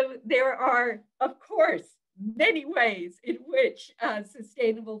 So there are, of course, many ways in which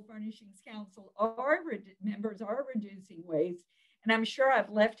Sustainable Furnishings Council members are reducing waste. And I'm sure I've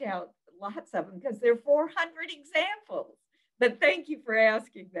left out lots of them because there are 400 examples. But thank you for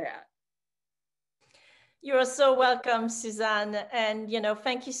asking that. You're so welcome, Suzanne. And,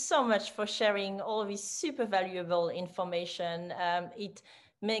 thank you so much for sharing all of this super valuable information. It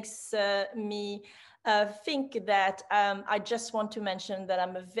makes me think that I just want to mention that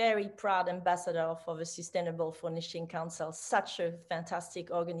I'm a very proud ambassador for the Sustainable Furnishing Council, such a fantastic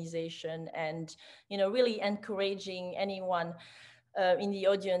organization, and, really encouraging anyone in the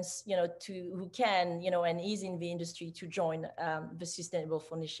audience, who can, and is in the industry to join the Sustainable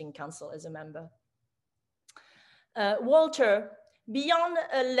Furnishing Council as a member. Walter, beyond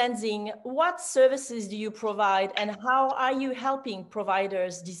lensing, what services do you provide, and how are you helping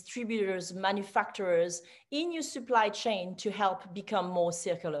providers, distributors, manufacturers in your supply chain to help become more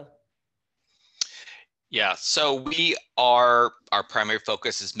circular? Yeah, so our primary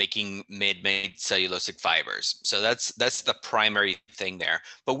focus is making made cellulosic fibers. So that's the primary thing there.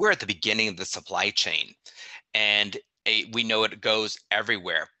 But we're at the beginning of the supply chain, and we know it goes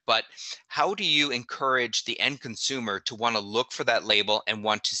everywhere. But how do you encourage the end consumer to want to look for that label and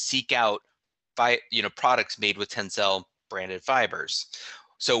want to seek out products made with Tencel branded fibers?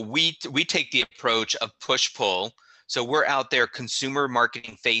 So we take the approach of push-pull. So we're out there consumer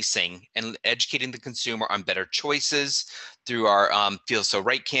marketing facing and educating the consumer on better choices through our Feel So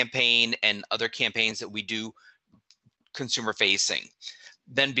Right campaign and other campaigns that we do consumer facing.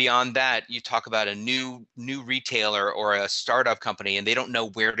 Then beyond that, you talk about a new retailer or a startup company, and they don't know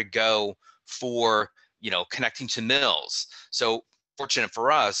where to go for, connecting to mills. So fortunate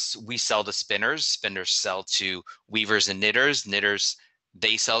for us, we sell to spinners. Spinners sell to weavers and knitters. Knitters,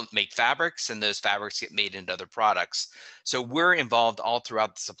 they make fabrics, and those fabrics get made into other products. So we're involved all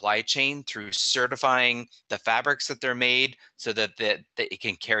throughout the supply chain through certifying the fabrics that they're made so that it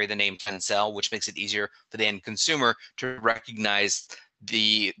can carry the name Tencel, which makes it easier for the end consumer to recognize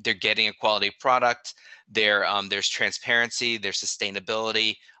they're getting a quality product. There's transparency, there's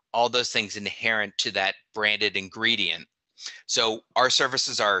sustainability, all those things inherent to that branded ingredient. So our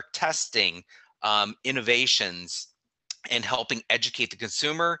services are testing innovations and helping educate the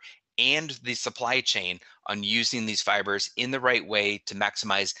consumer and the supply chain on using these fibers in the right way to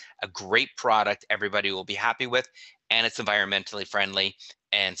maximize a great product everybody will be happy with, and it's environmentally friendly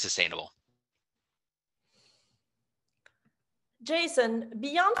and sustainable. Jason,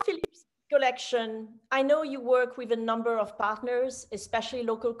 beyond Phillips collection, I know you work with a number of partners, especially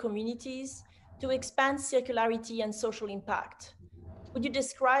local communities, to expand circularity and social impact. Would you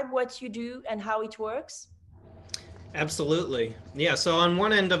describe what you do and how it works? Absolutely. Yeah, so on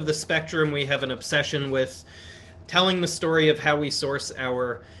one end of the spectrum, we have an obsession with telling the story of how we source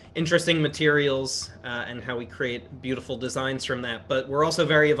our interesting materials and how we create beautiful designs from that. But we're also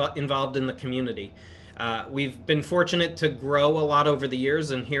very involved in the community. We've been fortunate to grow a lot over the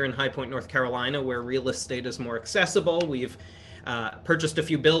years, and here in High Point, North Carolina, where real estate is more accessible, we've purchased a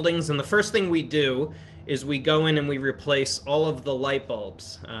few buildings, and the first thing we do is we go in and we replace all of the light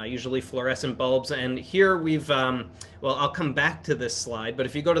bulbs, usually fluorescent bulbs. And here we've, well, I'll come back to this slide, but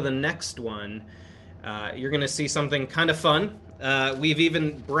if you go to the next one, you're going to see something kind of fun. We've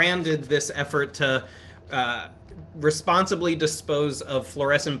even branded this effort to responsibly dispose of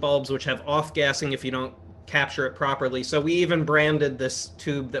fluorescent bulbs which have off-gassing if you don't capture it properly. So we even branded this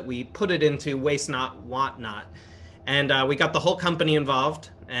tube that we put it into Waste Not, Want Not. And we got the whole company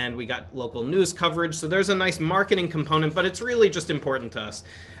involved, and we got local news coverage. So there's a nice marketing component, but it's really just important to us.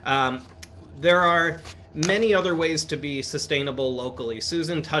 There are many other ways to be sustainable locally.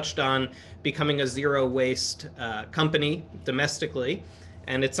 Susan touched on becoming a zero waste company domestically,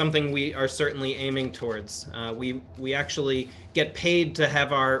 and it's something we are certainly aiming towards. We actually get paid to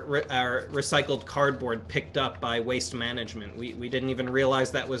have our recycled cardboard picked up by waste management. We didn't even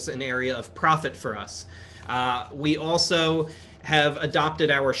realize that was an area of profit for us. We also have adopted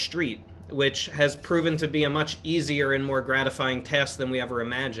our street, which has proven to be a much easier and more gratifying task than we ever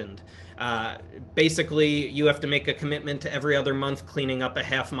imagined. Basically, you have to make a commitment to every other month cleaning up a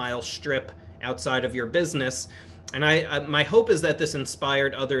half-mile strip outside of your business. And my hope is that this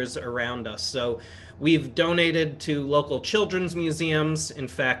inspired others around us. So we've donated to local children's museums. In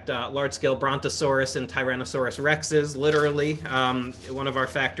fact, large-scale Brontosaurus and Tyrannosaurus rexes, literally. One of our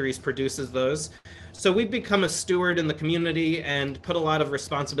factories produces those. So we've become a steward in the community and put a lot of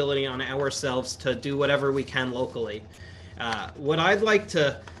responsibility on ourselves to do whatever we can locally. What I'd like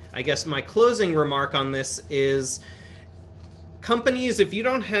to, I guess my closing remark on this is, companies, if you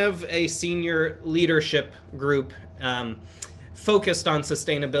don't have a senior leadership group focused on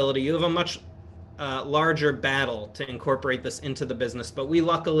sustainability, you have a much larger battle to incorporate this into the business. But we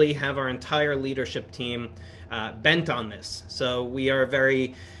luckily have our entire leadership team bent on this. So we are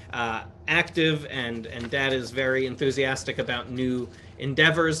very active, and Dad is very enthusiastic about new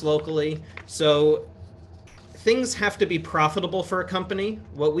endeavors locally. So things have to be profitable for a company.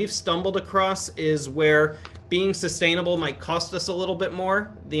 What we've stumbled across is where being sustainable might cost us a little bit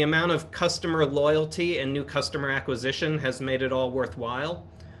more. The amount of customer loyalty and new customer acquisition has made it all worthwhile.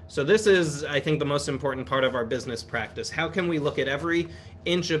 So this is, I think, the most important part of our business practice. How can we look at every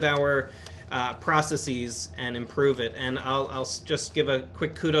inch of our processes and improve it? And I'll just give a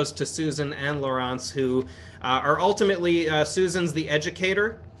quick kudos to Susan and Laurence, who are ultimately, Susan's the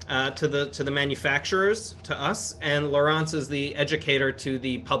educator to the manufacturers, to us, and Laurence is the educator to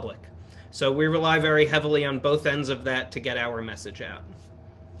the public. So we rely very heavily on both ends of that to get our message out.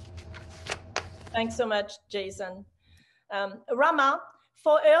 Thanks so much, Jason. Rama,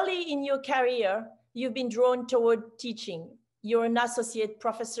 for early in your career, you've been drawn toward teaching. You're an associate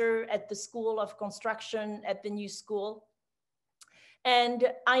professor at the School of Construction at the New School.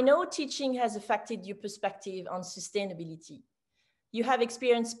 And I know teaching has affected your perspective on sustainability. You have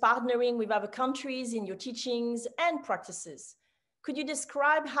experience partnering with other countries in your teachings and practices. Could you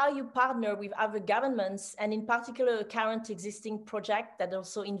describe how you partner with other governments, and in particular a current existing project that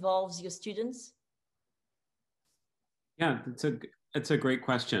also involves your students? Yeah, it's a great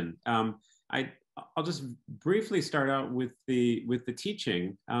question. I'll just briefly start out with the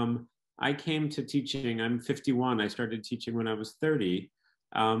teaching. I came to teaching, I'm 51, I started teaching when I was 30.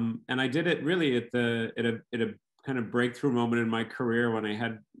 And I did it really at a kind of breakthrough moment in my career when I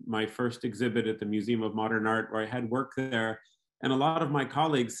had my first exhibit at the Museum of Modern Art, where I had work there. And a lot of my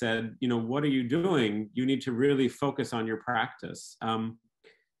colleagues said, you know, what are you doing? You need to really focus on your practice.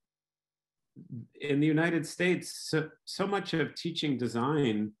 In the United States, so much of teaching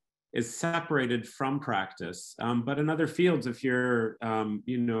design is separated from practice. But in other fields, if you're,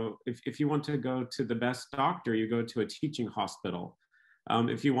 you know, if you want to go to the best doctor, you go to a teaching hospital.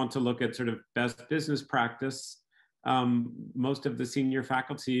 If you want to look at sort of best business practice, most of the senior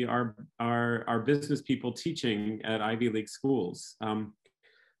faculty are business people teaching at Ivy League schools.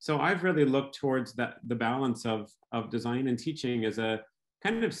 So I've really looked towards the balance of design and teaching as a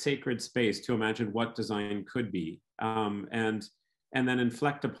kind of sacred space to imagine what design could be, and then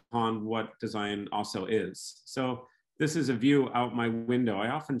inflect upon what design also is. So this is a view out my window. I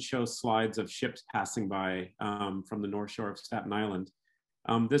often show slides of ships passing by from the North Shore of Staten Island.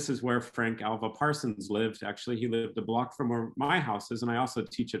 This is where Frank Alva Parsons lived. Actually, he lived a block from where my house is, and I also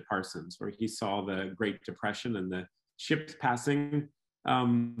teach at Parsons, where he saw the Great Depression and the ships passing.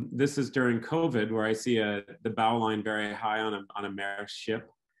 This is during COVID, where I see the bow line very high on a Maersk ship,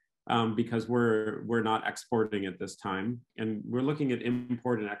 because we're not exporting at this time, and we're looking at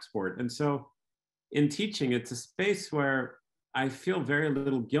import and export. And so in teaching, it's a space where I feel very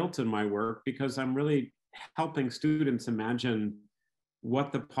little guilt in my work, because I'm really helping students imagine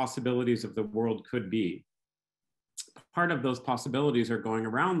what the possibilities of the world could be. Part of those possibilities are going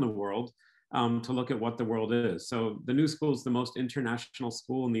around the world to look at what the world is. So the New School is the most international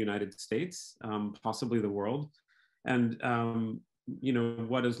school in the United States, possibly the world. And you know,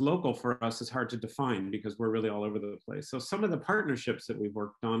 what is local for us is hard to define, because we're really all over the place. So some of the partnerships that we've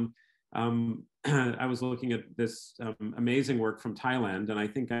worked on, I was looking at this amazing work from Thailand, and I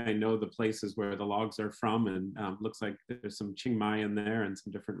think I know the places where the logs are from, and looks like there's some Chiang Mai in there and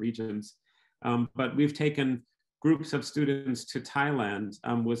some different regions. But we've taken groups of students to Thailand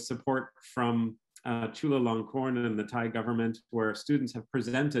with support from Chulalongkorn and the Thai government, where students have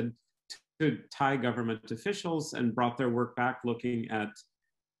presented to Thai government officials and brought their work back, looking at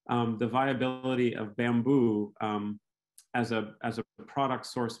the viability of bamboo as a product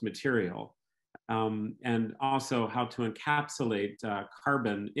source material, and also how to encapsulate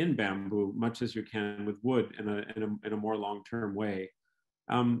carbon in bamboo, much as you can with wood in a more long-term way.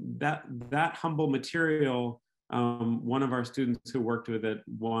 That humble material, one of our students who worked with it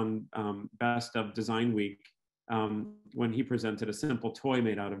won Best of Design Week when he presented a simple toy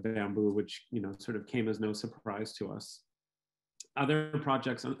made out of bamboo, which, you know, sort of came as no surprise to us. Other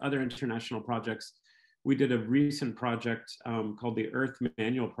projects, other international projects, we did a recent project called the Earth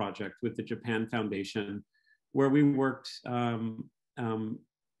Manual Project with the Japan Foundation, where we worked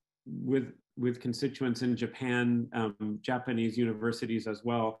with constituents in Japan, Japanese universities as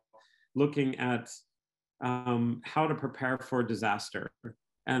well, looking at how to prepare for disaster.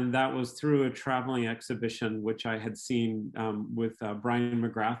 And that was through a traveling exhibition, which I had seen with Brian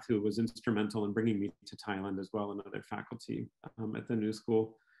McGrath, who was instrumental in bringing me to Thailand as well, and other faculty at the New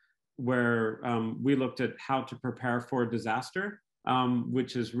School, where we looked at how to prepare for disaster,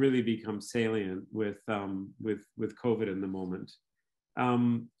 which has really become salient with COVID in the moment.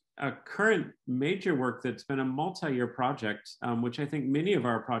 A current major work that's been a multi-year project, which I think many of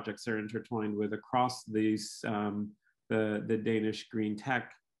our projects are intertwined with across these, the Danish Green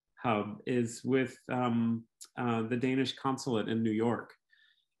Tech Hub, is with the Danish consulate in New York.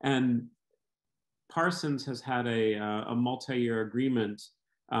 And Parsons has had a multi-year agreement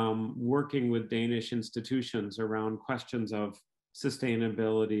working with Danish institutions around questions of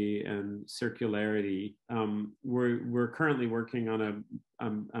sustainability and circularity. We're currently working on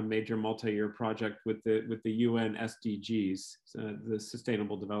a major multi-year project with the UN SDGs, the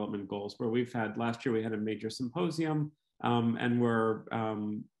Sustainable Development Goals, where last year we had a major symposium, and we're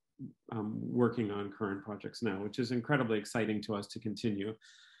working on current projects now, which is incredibly exciting to us to continue.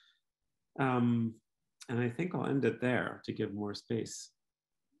 And I think I'll end it there to give more space.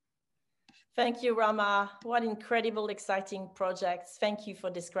 Thank you, Rama. What incredible, exciting projects. Thank you for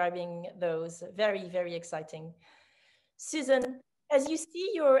describing those. Very, very exciting. Susan, as you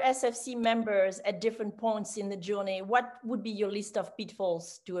see your SFC members at different points in the journey, what would be your list of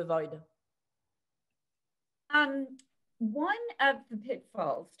pitfalls to avoid? One of the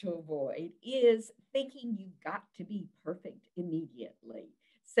pitfalls to avoid is thinking you've got to be perfect immediately.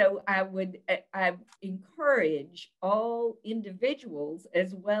 So I encourage all individuals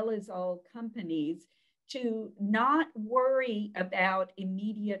as well as all companies to not worry about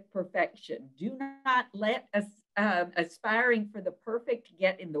immediate perfection. Do not let us aspiring for the perfect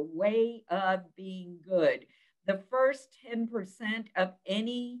get in the way of being good. The first 10% of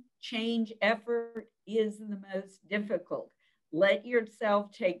any change effort is the most difficult. Let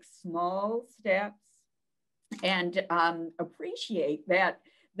yourself take small steps and appreciate that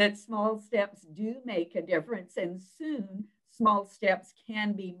small steps do make a difference, and soon small steps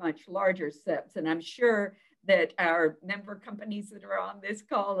can be much larger steps. And I'm sure that our member companies that are on this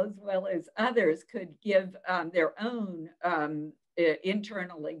call, as well as others, could give their own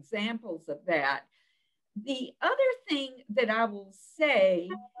internal examples of that. The other thing that I will say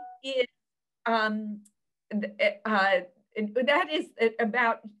is that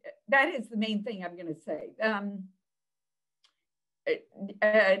is the main thing I'm going to say.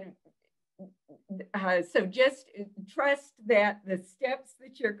 So just trust that the steps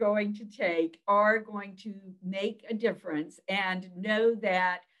that you're going to take are going to make a difference, and know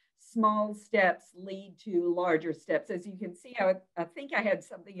that small steps lead to larger steps. As you can see, I think I had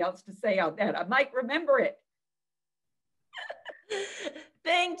something else to say on that. I might remember it.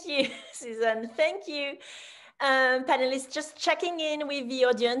 Thank you, Susan. Thank you. Panelists, just checking in with the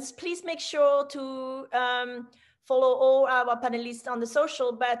audience. Please make sure to follow all our panelists on the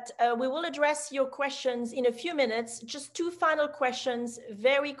social, but we will address your questions in a few minutes. Just two final questions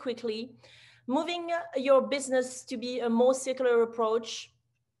very quickly. Moving your business to be a more circular approach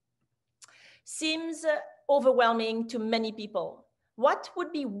seems overwhelming to many people. What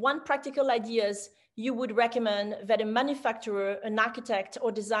would be one practical ideas you would recommend that a manufacturer, an architect,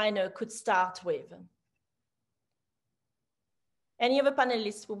 or designer could start with? Any of the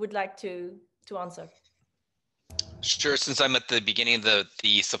panelists who would like to answer? Sure. Since I'm at the beginning of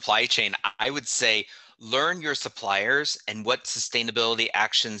the supply chain, I would say learn your suppliers and what sustainability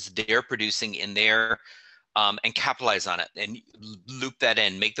actions they're producing in their and capitalize on it and loop that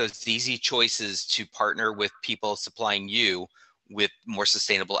in. Make those easy choices to partner with people supplying you with more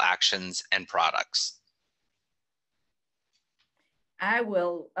sustainable actions and products. I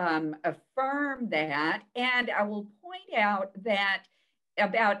will affirm that, and I will point out that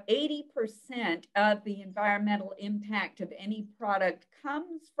about 80% of the environmental impact of any product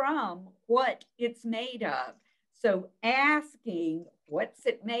comes from what it's made of. So asking what's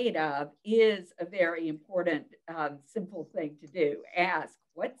it made of is a very important, simple thing to do. Ask,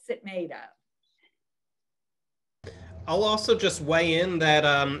 what's it made of? I'll also just weigh in that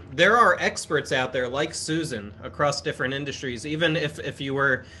there are experts out there like Susan across different industries. Even if you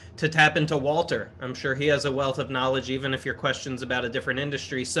were to tap into Walter, I'm sure he has a wealth of knowledge, even if your question's about a different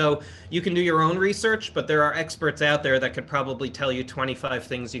industry. So you can do your own research, but there are experts out there that could probably tell you 25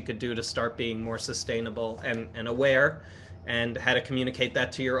 things you could do to start being more sustainable and aware. and how to communicate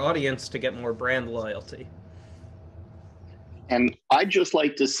that to your audience to get more brand loyalty. And I'd just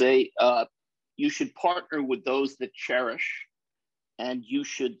like to say, you should partner with those that cherish, and you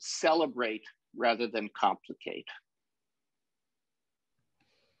should celebrate rather than complicate.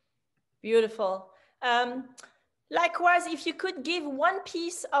 Beautiful. Likewise, if you could give one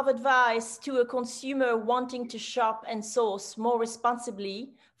piece of advice to a consumer wanting to shop and source more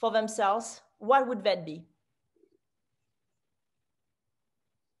responsibly for themselves, what would that be?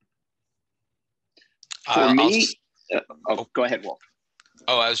 For me, go ahead, Walt.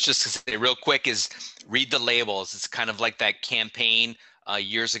 Oh, I was just going to say real quick is read the labels. It's kind of like that campaign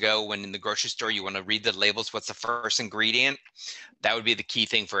years ago when in the grocery store you want to read the labels. What's the first ingredient? That would be the key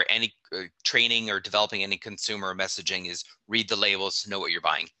thing for any training or developing any consumer messaging is read the labels, know what you're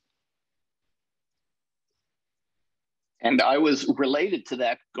buying. And I was related to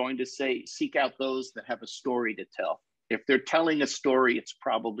that going to say, seek out those that have a story to tell. If they're telling a story, it's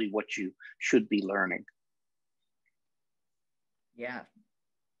probably what you should be learning. Yeah.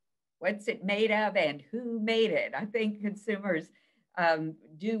 What's it made of and who made it? I think consumers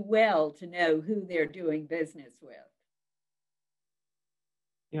do well to know who they're doing business with.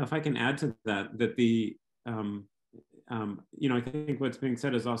 Yeah, if I can add to that, the you know, I think what's being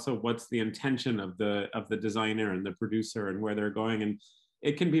said is also what's the intention of the designer and the producer and where they're going, and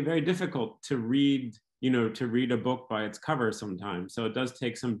it can be very difficult to read, you know, to read a book by its cover sometimes. So it does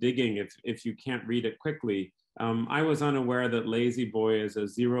take some digging if you can't read it quickly. I was unaware that Lazy Boy is a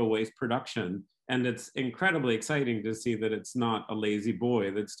zero waste production, and it's incredibly exciting to see that it's not a lazy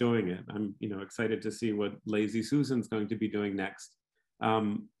boy that's doing it. I'm, you know, excited to see what Lazy Susan's going to be doing next.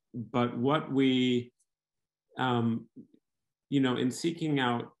 But what we, you know, in seeking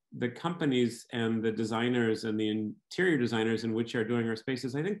out the companies and the designers and the interior designers in which are doing our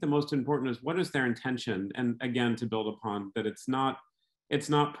spaces, I think the most important is what is their intention, and again to build upon that it's not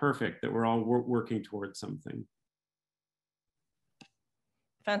perfect, that we're all working towards something.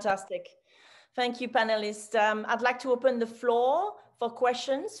 Fantastic. Thank you, panelists. I'd like to open the floor for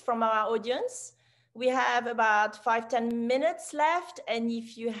questions from our audience. We have about 5-10 minutes left. And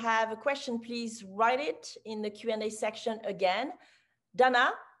if you have a question, please write it in the Q&A section again.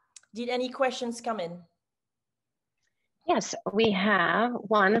 Dana, did any questions come in? Yes, we have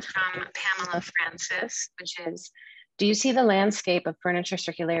one from Pamela Francis, which is, do you see the landscape of furniture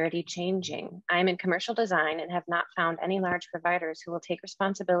circularity changing? I'm in commercial design and have not found any large providers who will take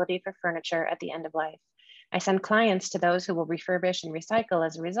responsibility for furniture at the end of life. I send clients to those who will refurbish and recycle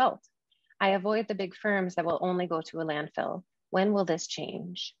as a result. I avoid the big firms that will only go to a landfill. When will this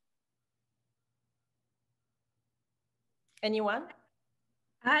change? Anyone?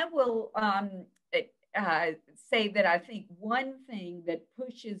 I will say that I think one thing that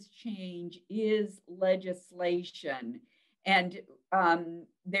pushes change is legislation. And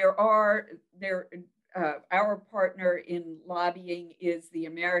our partner in lobbying is the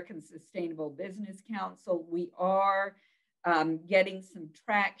American Sustainable Business Council. We are getting some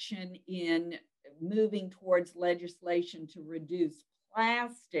traction in moving towards legislation to reduce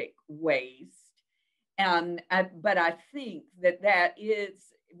plastic waste. But I think that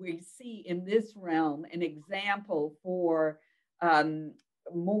is, we see in this realm an example for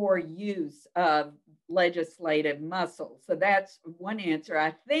more use of legislative muscle. So that's one answer.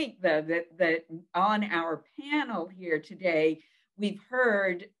 I think though that on our panel here today, we've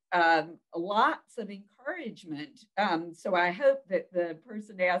heard lots of encouragement. So I hope that the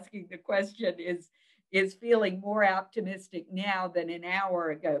person asking the question is feeling more optimistic now than an hour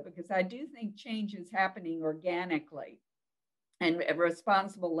ago, because I do think change is happening organically, and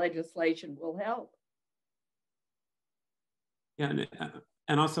responsible legislation will help. Yeah,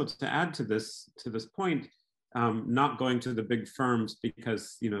 and also to add to this point, not going to the big firms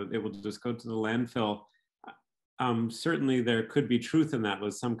because, you know, it will just go to the landfill. Certainly there could be truth in that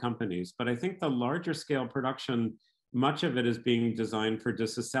with some companies, but I think the larger scale production, much of it is being designed for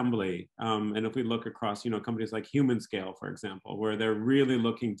disassembly. And if we look across, you know, companies like Human Scale, for example, where they're really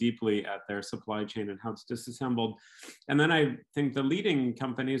looking deeply at their supply chain and how it's disassembled. And then I think the leading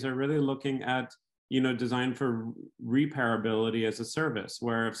companies are really looking at, you know, design for repairability as a service,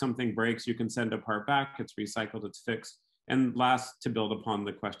 where if something breaks, you can send a part back, it's recycled, it's fixed. And last, to build upon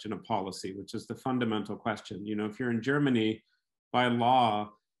the question of policy, which is the fundamental question. You know, if you're in Germany, by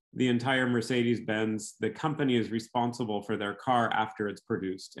law, the entire Mercedes-Benz, the company is responsible for their car after it's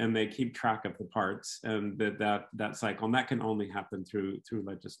produced, and they keep track of the parts and that cycle, and that can only happen through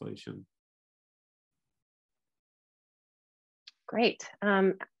legislation. Great.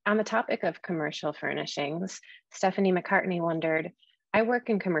 On the topic of commercial furnishings, Stephanie McCartney wondered, I work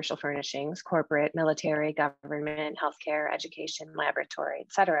in commercial furnishings, corporate, military, government, healthcare, education, laboratory,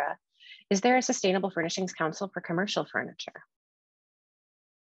 etc. Is there a Sustainable Furnishings Council for commercial furniture?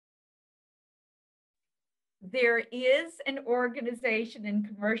 There is an organization in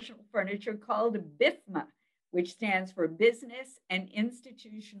commercial furniture called BIFMA, which stands for Business and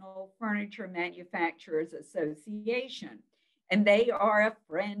Institutional Furniture Manufacturers Association. And they are a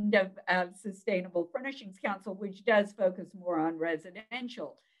friend of Sustainable Furnishings Council, which does focus more on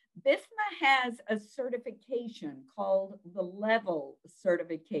residential. BIFMA has a certification called the Level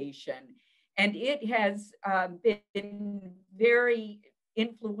Certification, and it has been very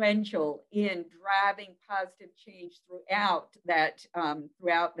influential in driving positive change throughout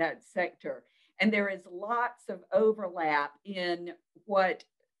that sector. And there is lots of overlap in what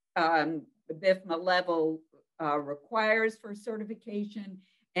the BIFMA level requires for certification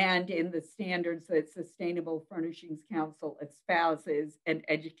and in the standards that Sustainable Furnishings Council espouses and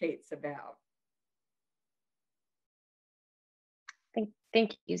educates about.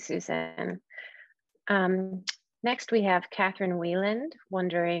 Thank you, Susan. Next, we have Catherine Wieland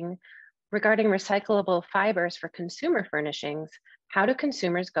wondering, regarding recyclable fibers for consumer furnishings, how do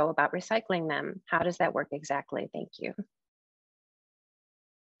consumers go about recycling them? How does that work exactly? Thank you.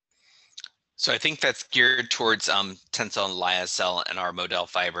 So I think that's geared towards Tencel and lyocell and our Model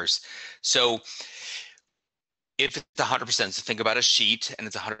fibers. So if it's 100%, so think about a sheet and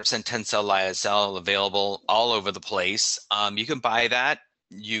it's 100% Tencel lyocell available all over the place. You can buy that.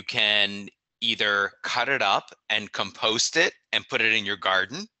 You can either cut it up and compost it and put it in your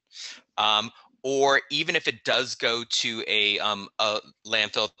garden, or even if it does go to a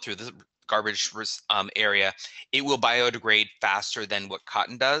landfill through the garbage area, it will biodegrade faster than what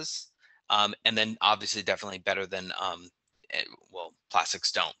cotton does. And then obviously definitely better than, well,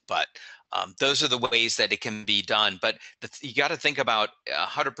 plastics don't, but those are the ways that it can be done. But you got to think about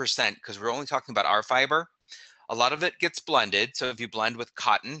 100%, because we're only talking about our fiber. A lot of it gets blended. So if you blend with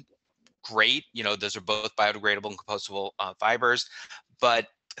cotton, great, you know, those are both biodegradable and compostable fibers. But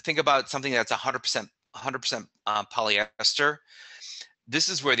think about something that's 100% polyester. This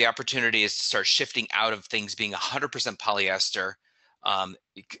is where the opportunity is to start shifting out of things being 100% polyester.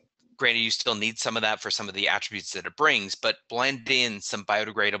 Granted, you still need some of that for some of the attributes that it brings, but blend in some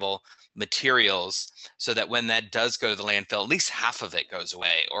biodegradable materials so that when that does go to the landfill, at least half of it goes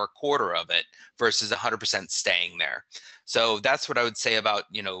away or a quarter of it versus 100% staying there. So that's what I would say about,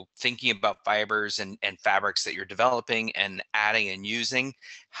 you know, thinking about fibers and fabrics that you're developing and adding and using.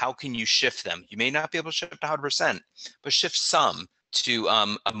 How can you shift them? You may not be able to shift 100%, but shift some to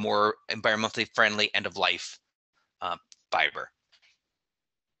a more environmentally friendly end of life fiber.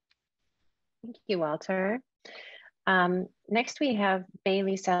 Thank you, Walter. Next, we have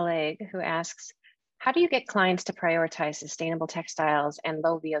Bailey Selig, who asks, how do you get clients to prioritize sustainable textiles and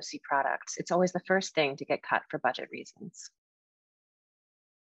low VOC products? It's always the first thing to get cut for budget reasons.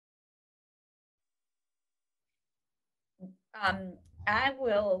 I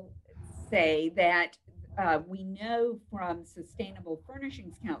will say that we know from Sustainable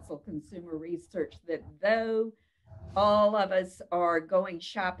Furnishings Council consumer research that though all of us are going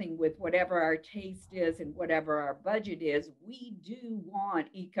shopping with whatever our taste is and whatever our budget is, we do want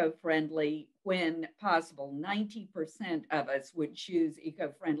eco-friendly when possible. 90% of us would choose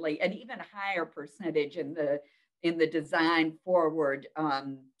eco-friendly, and even a higher percentage in the design forward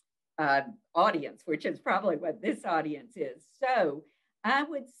audience, which is probably what this audience is. So I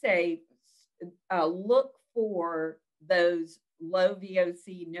would say look for those low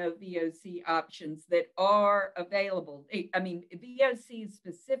VOC, no VOC options that are available. I mean, VOC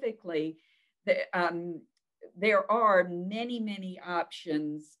specifically, there are many, many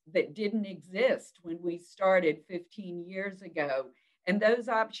options that didn't exist when we started 15 years ago. And those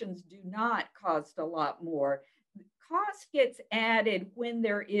options do not cost a lot more. Cost gets added when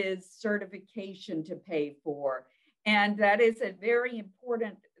there is certification to pay for. And that is a very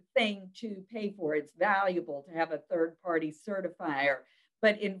important thing to pay for. It's valuable to have a third-party certifier.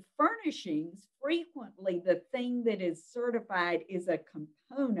 But in furnishings, frequently the thing that is certified is a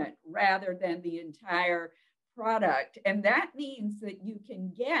component rather than the entire product. And that means that you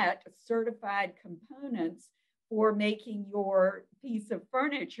can get certified components for making your piece of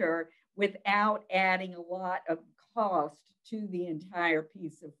furniture without adding a lot of cost to the entire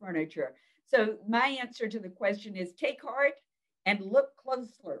piece of furniture. So my answer to the question is take heart and look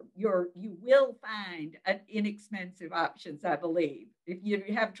closer. You will find an inexpensive options, I believe. If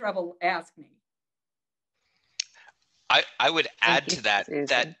you have trouble, ask me. I would add to that,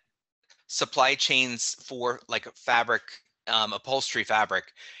 that supply chains for like fabric, upholstery fabric,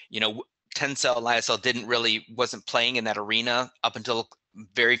 you know, Tencel, lyocell wasn't playing in that arena up until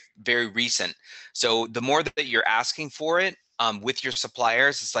very, very recent. So the more that you're asking for it with your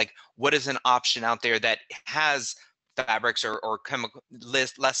suppliers, it's like, what is an option out there that has fabrics or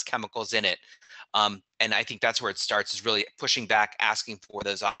less chemicals in it? And I think that's where it starts, is really pushing back, asking for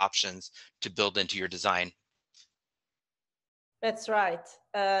those options to build into your design. That's right.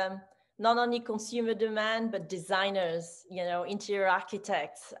 Not only consumer demand, but designers, you know, interior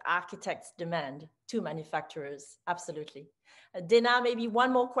architects demand to manufacturers. Absolutely. Dana, maybe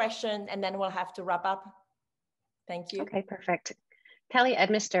one more question and then we'll have to wrap up. Thank you. Okay, perfect. Kelly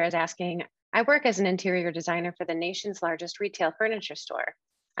Edmister is asking, I work as an interior designer for the nation's largest retail furniture store.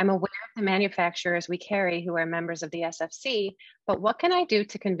 I'm aware of the manufacturers we carry who are members of the SFC, but what can I do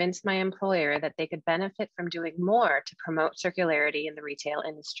to convince my employer that they could benefit from doing more to promote circularity in the retail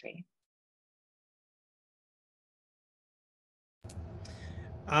industry?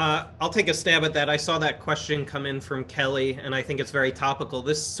 I'll take a stab at that. I saw that question come in from Kelly, and I think it's very topical.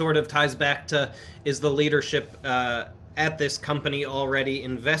 This sort of ties back to, is the leadership at this company already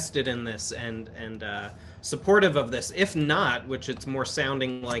invested in this and supportive of this? If not, which it's more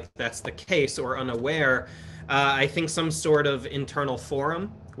sounding like that's the case, or unaware, I think some sort of internal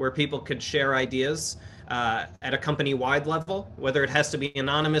forum where people could share ideas at a company-wide level, whether it has to be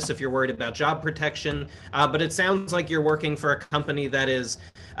anonymous if you're worried about job protection. But it sounds like you're working for a company that is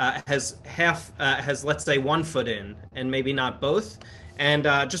has let's say 1 foot in and maybe not both. And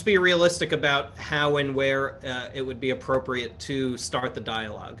just be realistic about how and where it would be appropriate to start the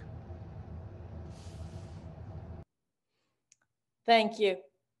dialogue. Thank you.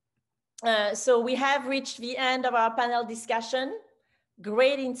 So we have reached the end of our panel discussion.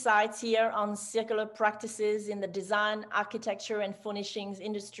 Great insights here on circular practices in the design, architecture, and furnishings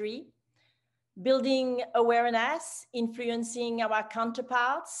industry. Building awareness, influencing our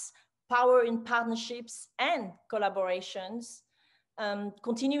counterparts, power in partnerships and collaborations,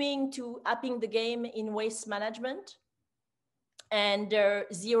 continuing to upping the game in waste management and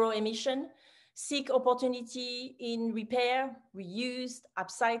zero emission, seek opportunity in repair, reused,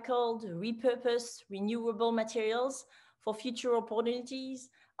 upcycled, repurposed, renewable materials for future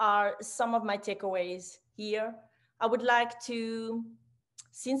opportunities are some of my takeaways here. I would like to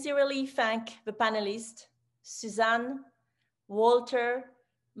sincerely thank the panelists, Suzanne, Walter,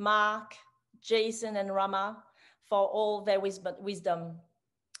 Mark, Jason, and Rama, for all their wisdom.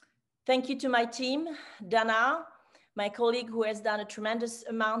 Thank you to my team, Dana, my colleague who has done a tremendous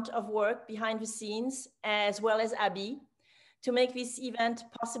amount of work behind the scenes, as well as Abby, to make this event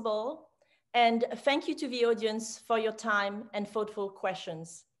possible. And thank you to the audience for your time and thoughtful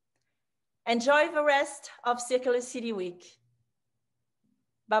questions. Enjoy the rest of Circular City Week.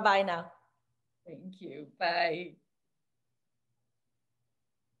 Bye-bye now. Thank you. Bye.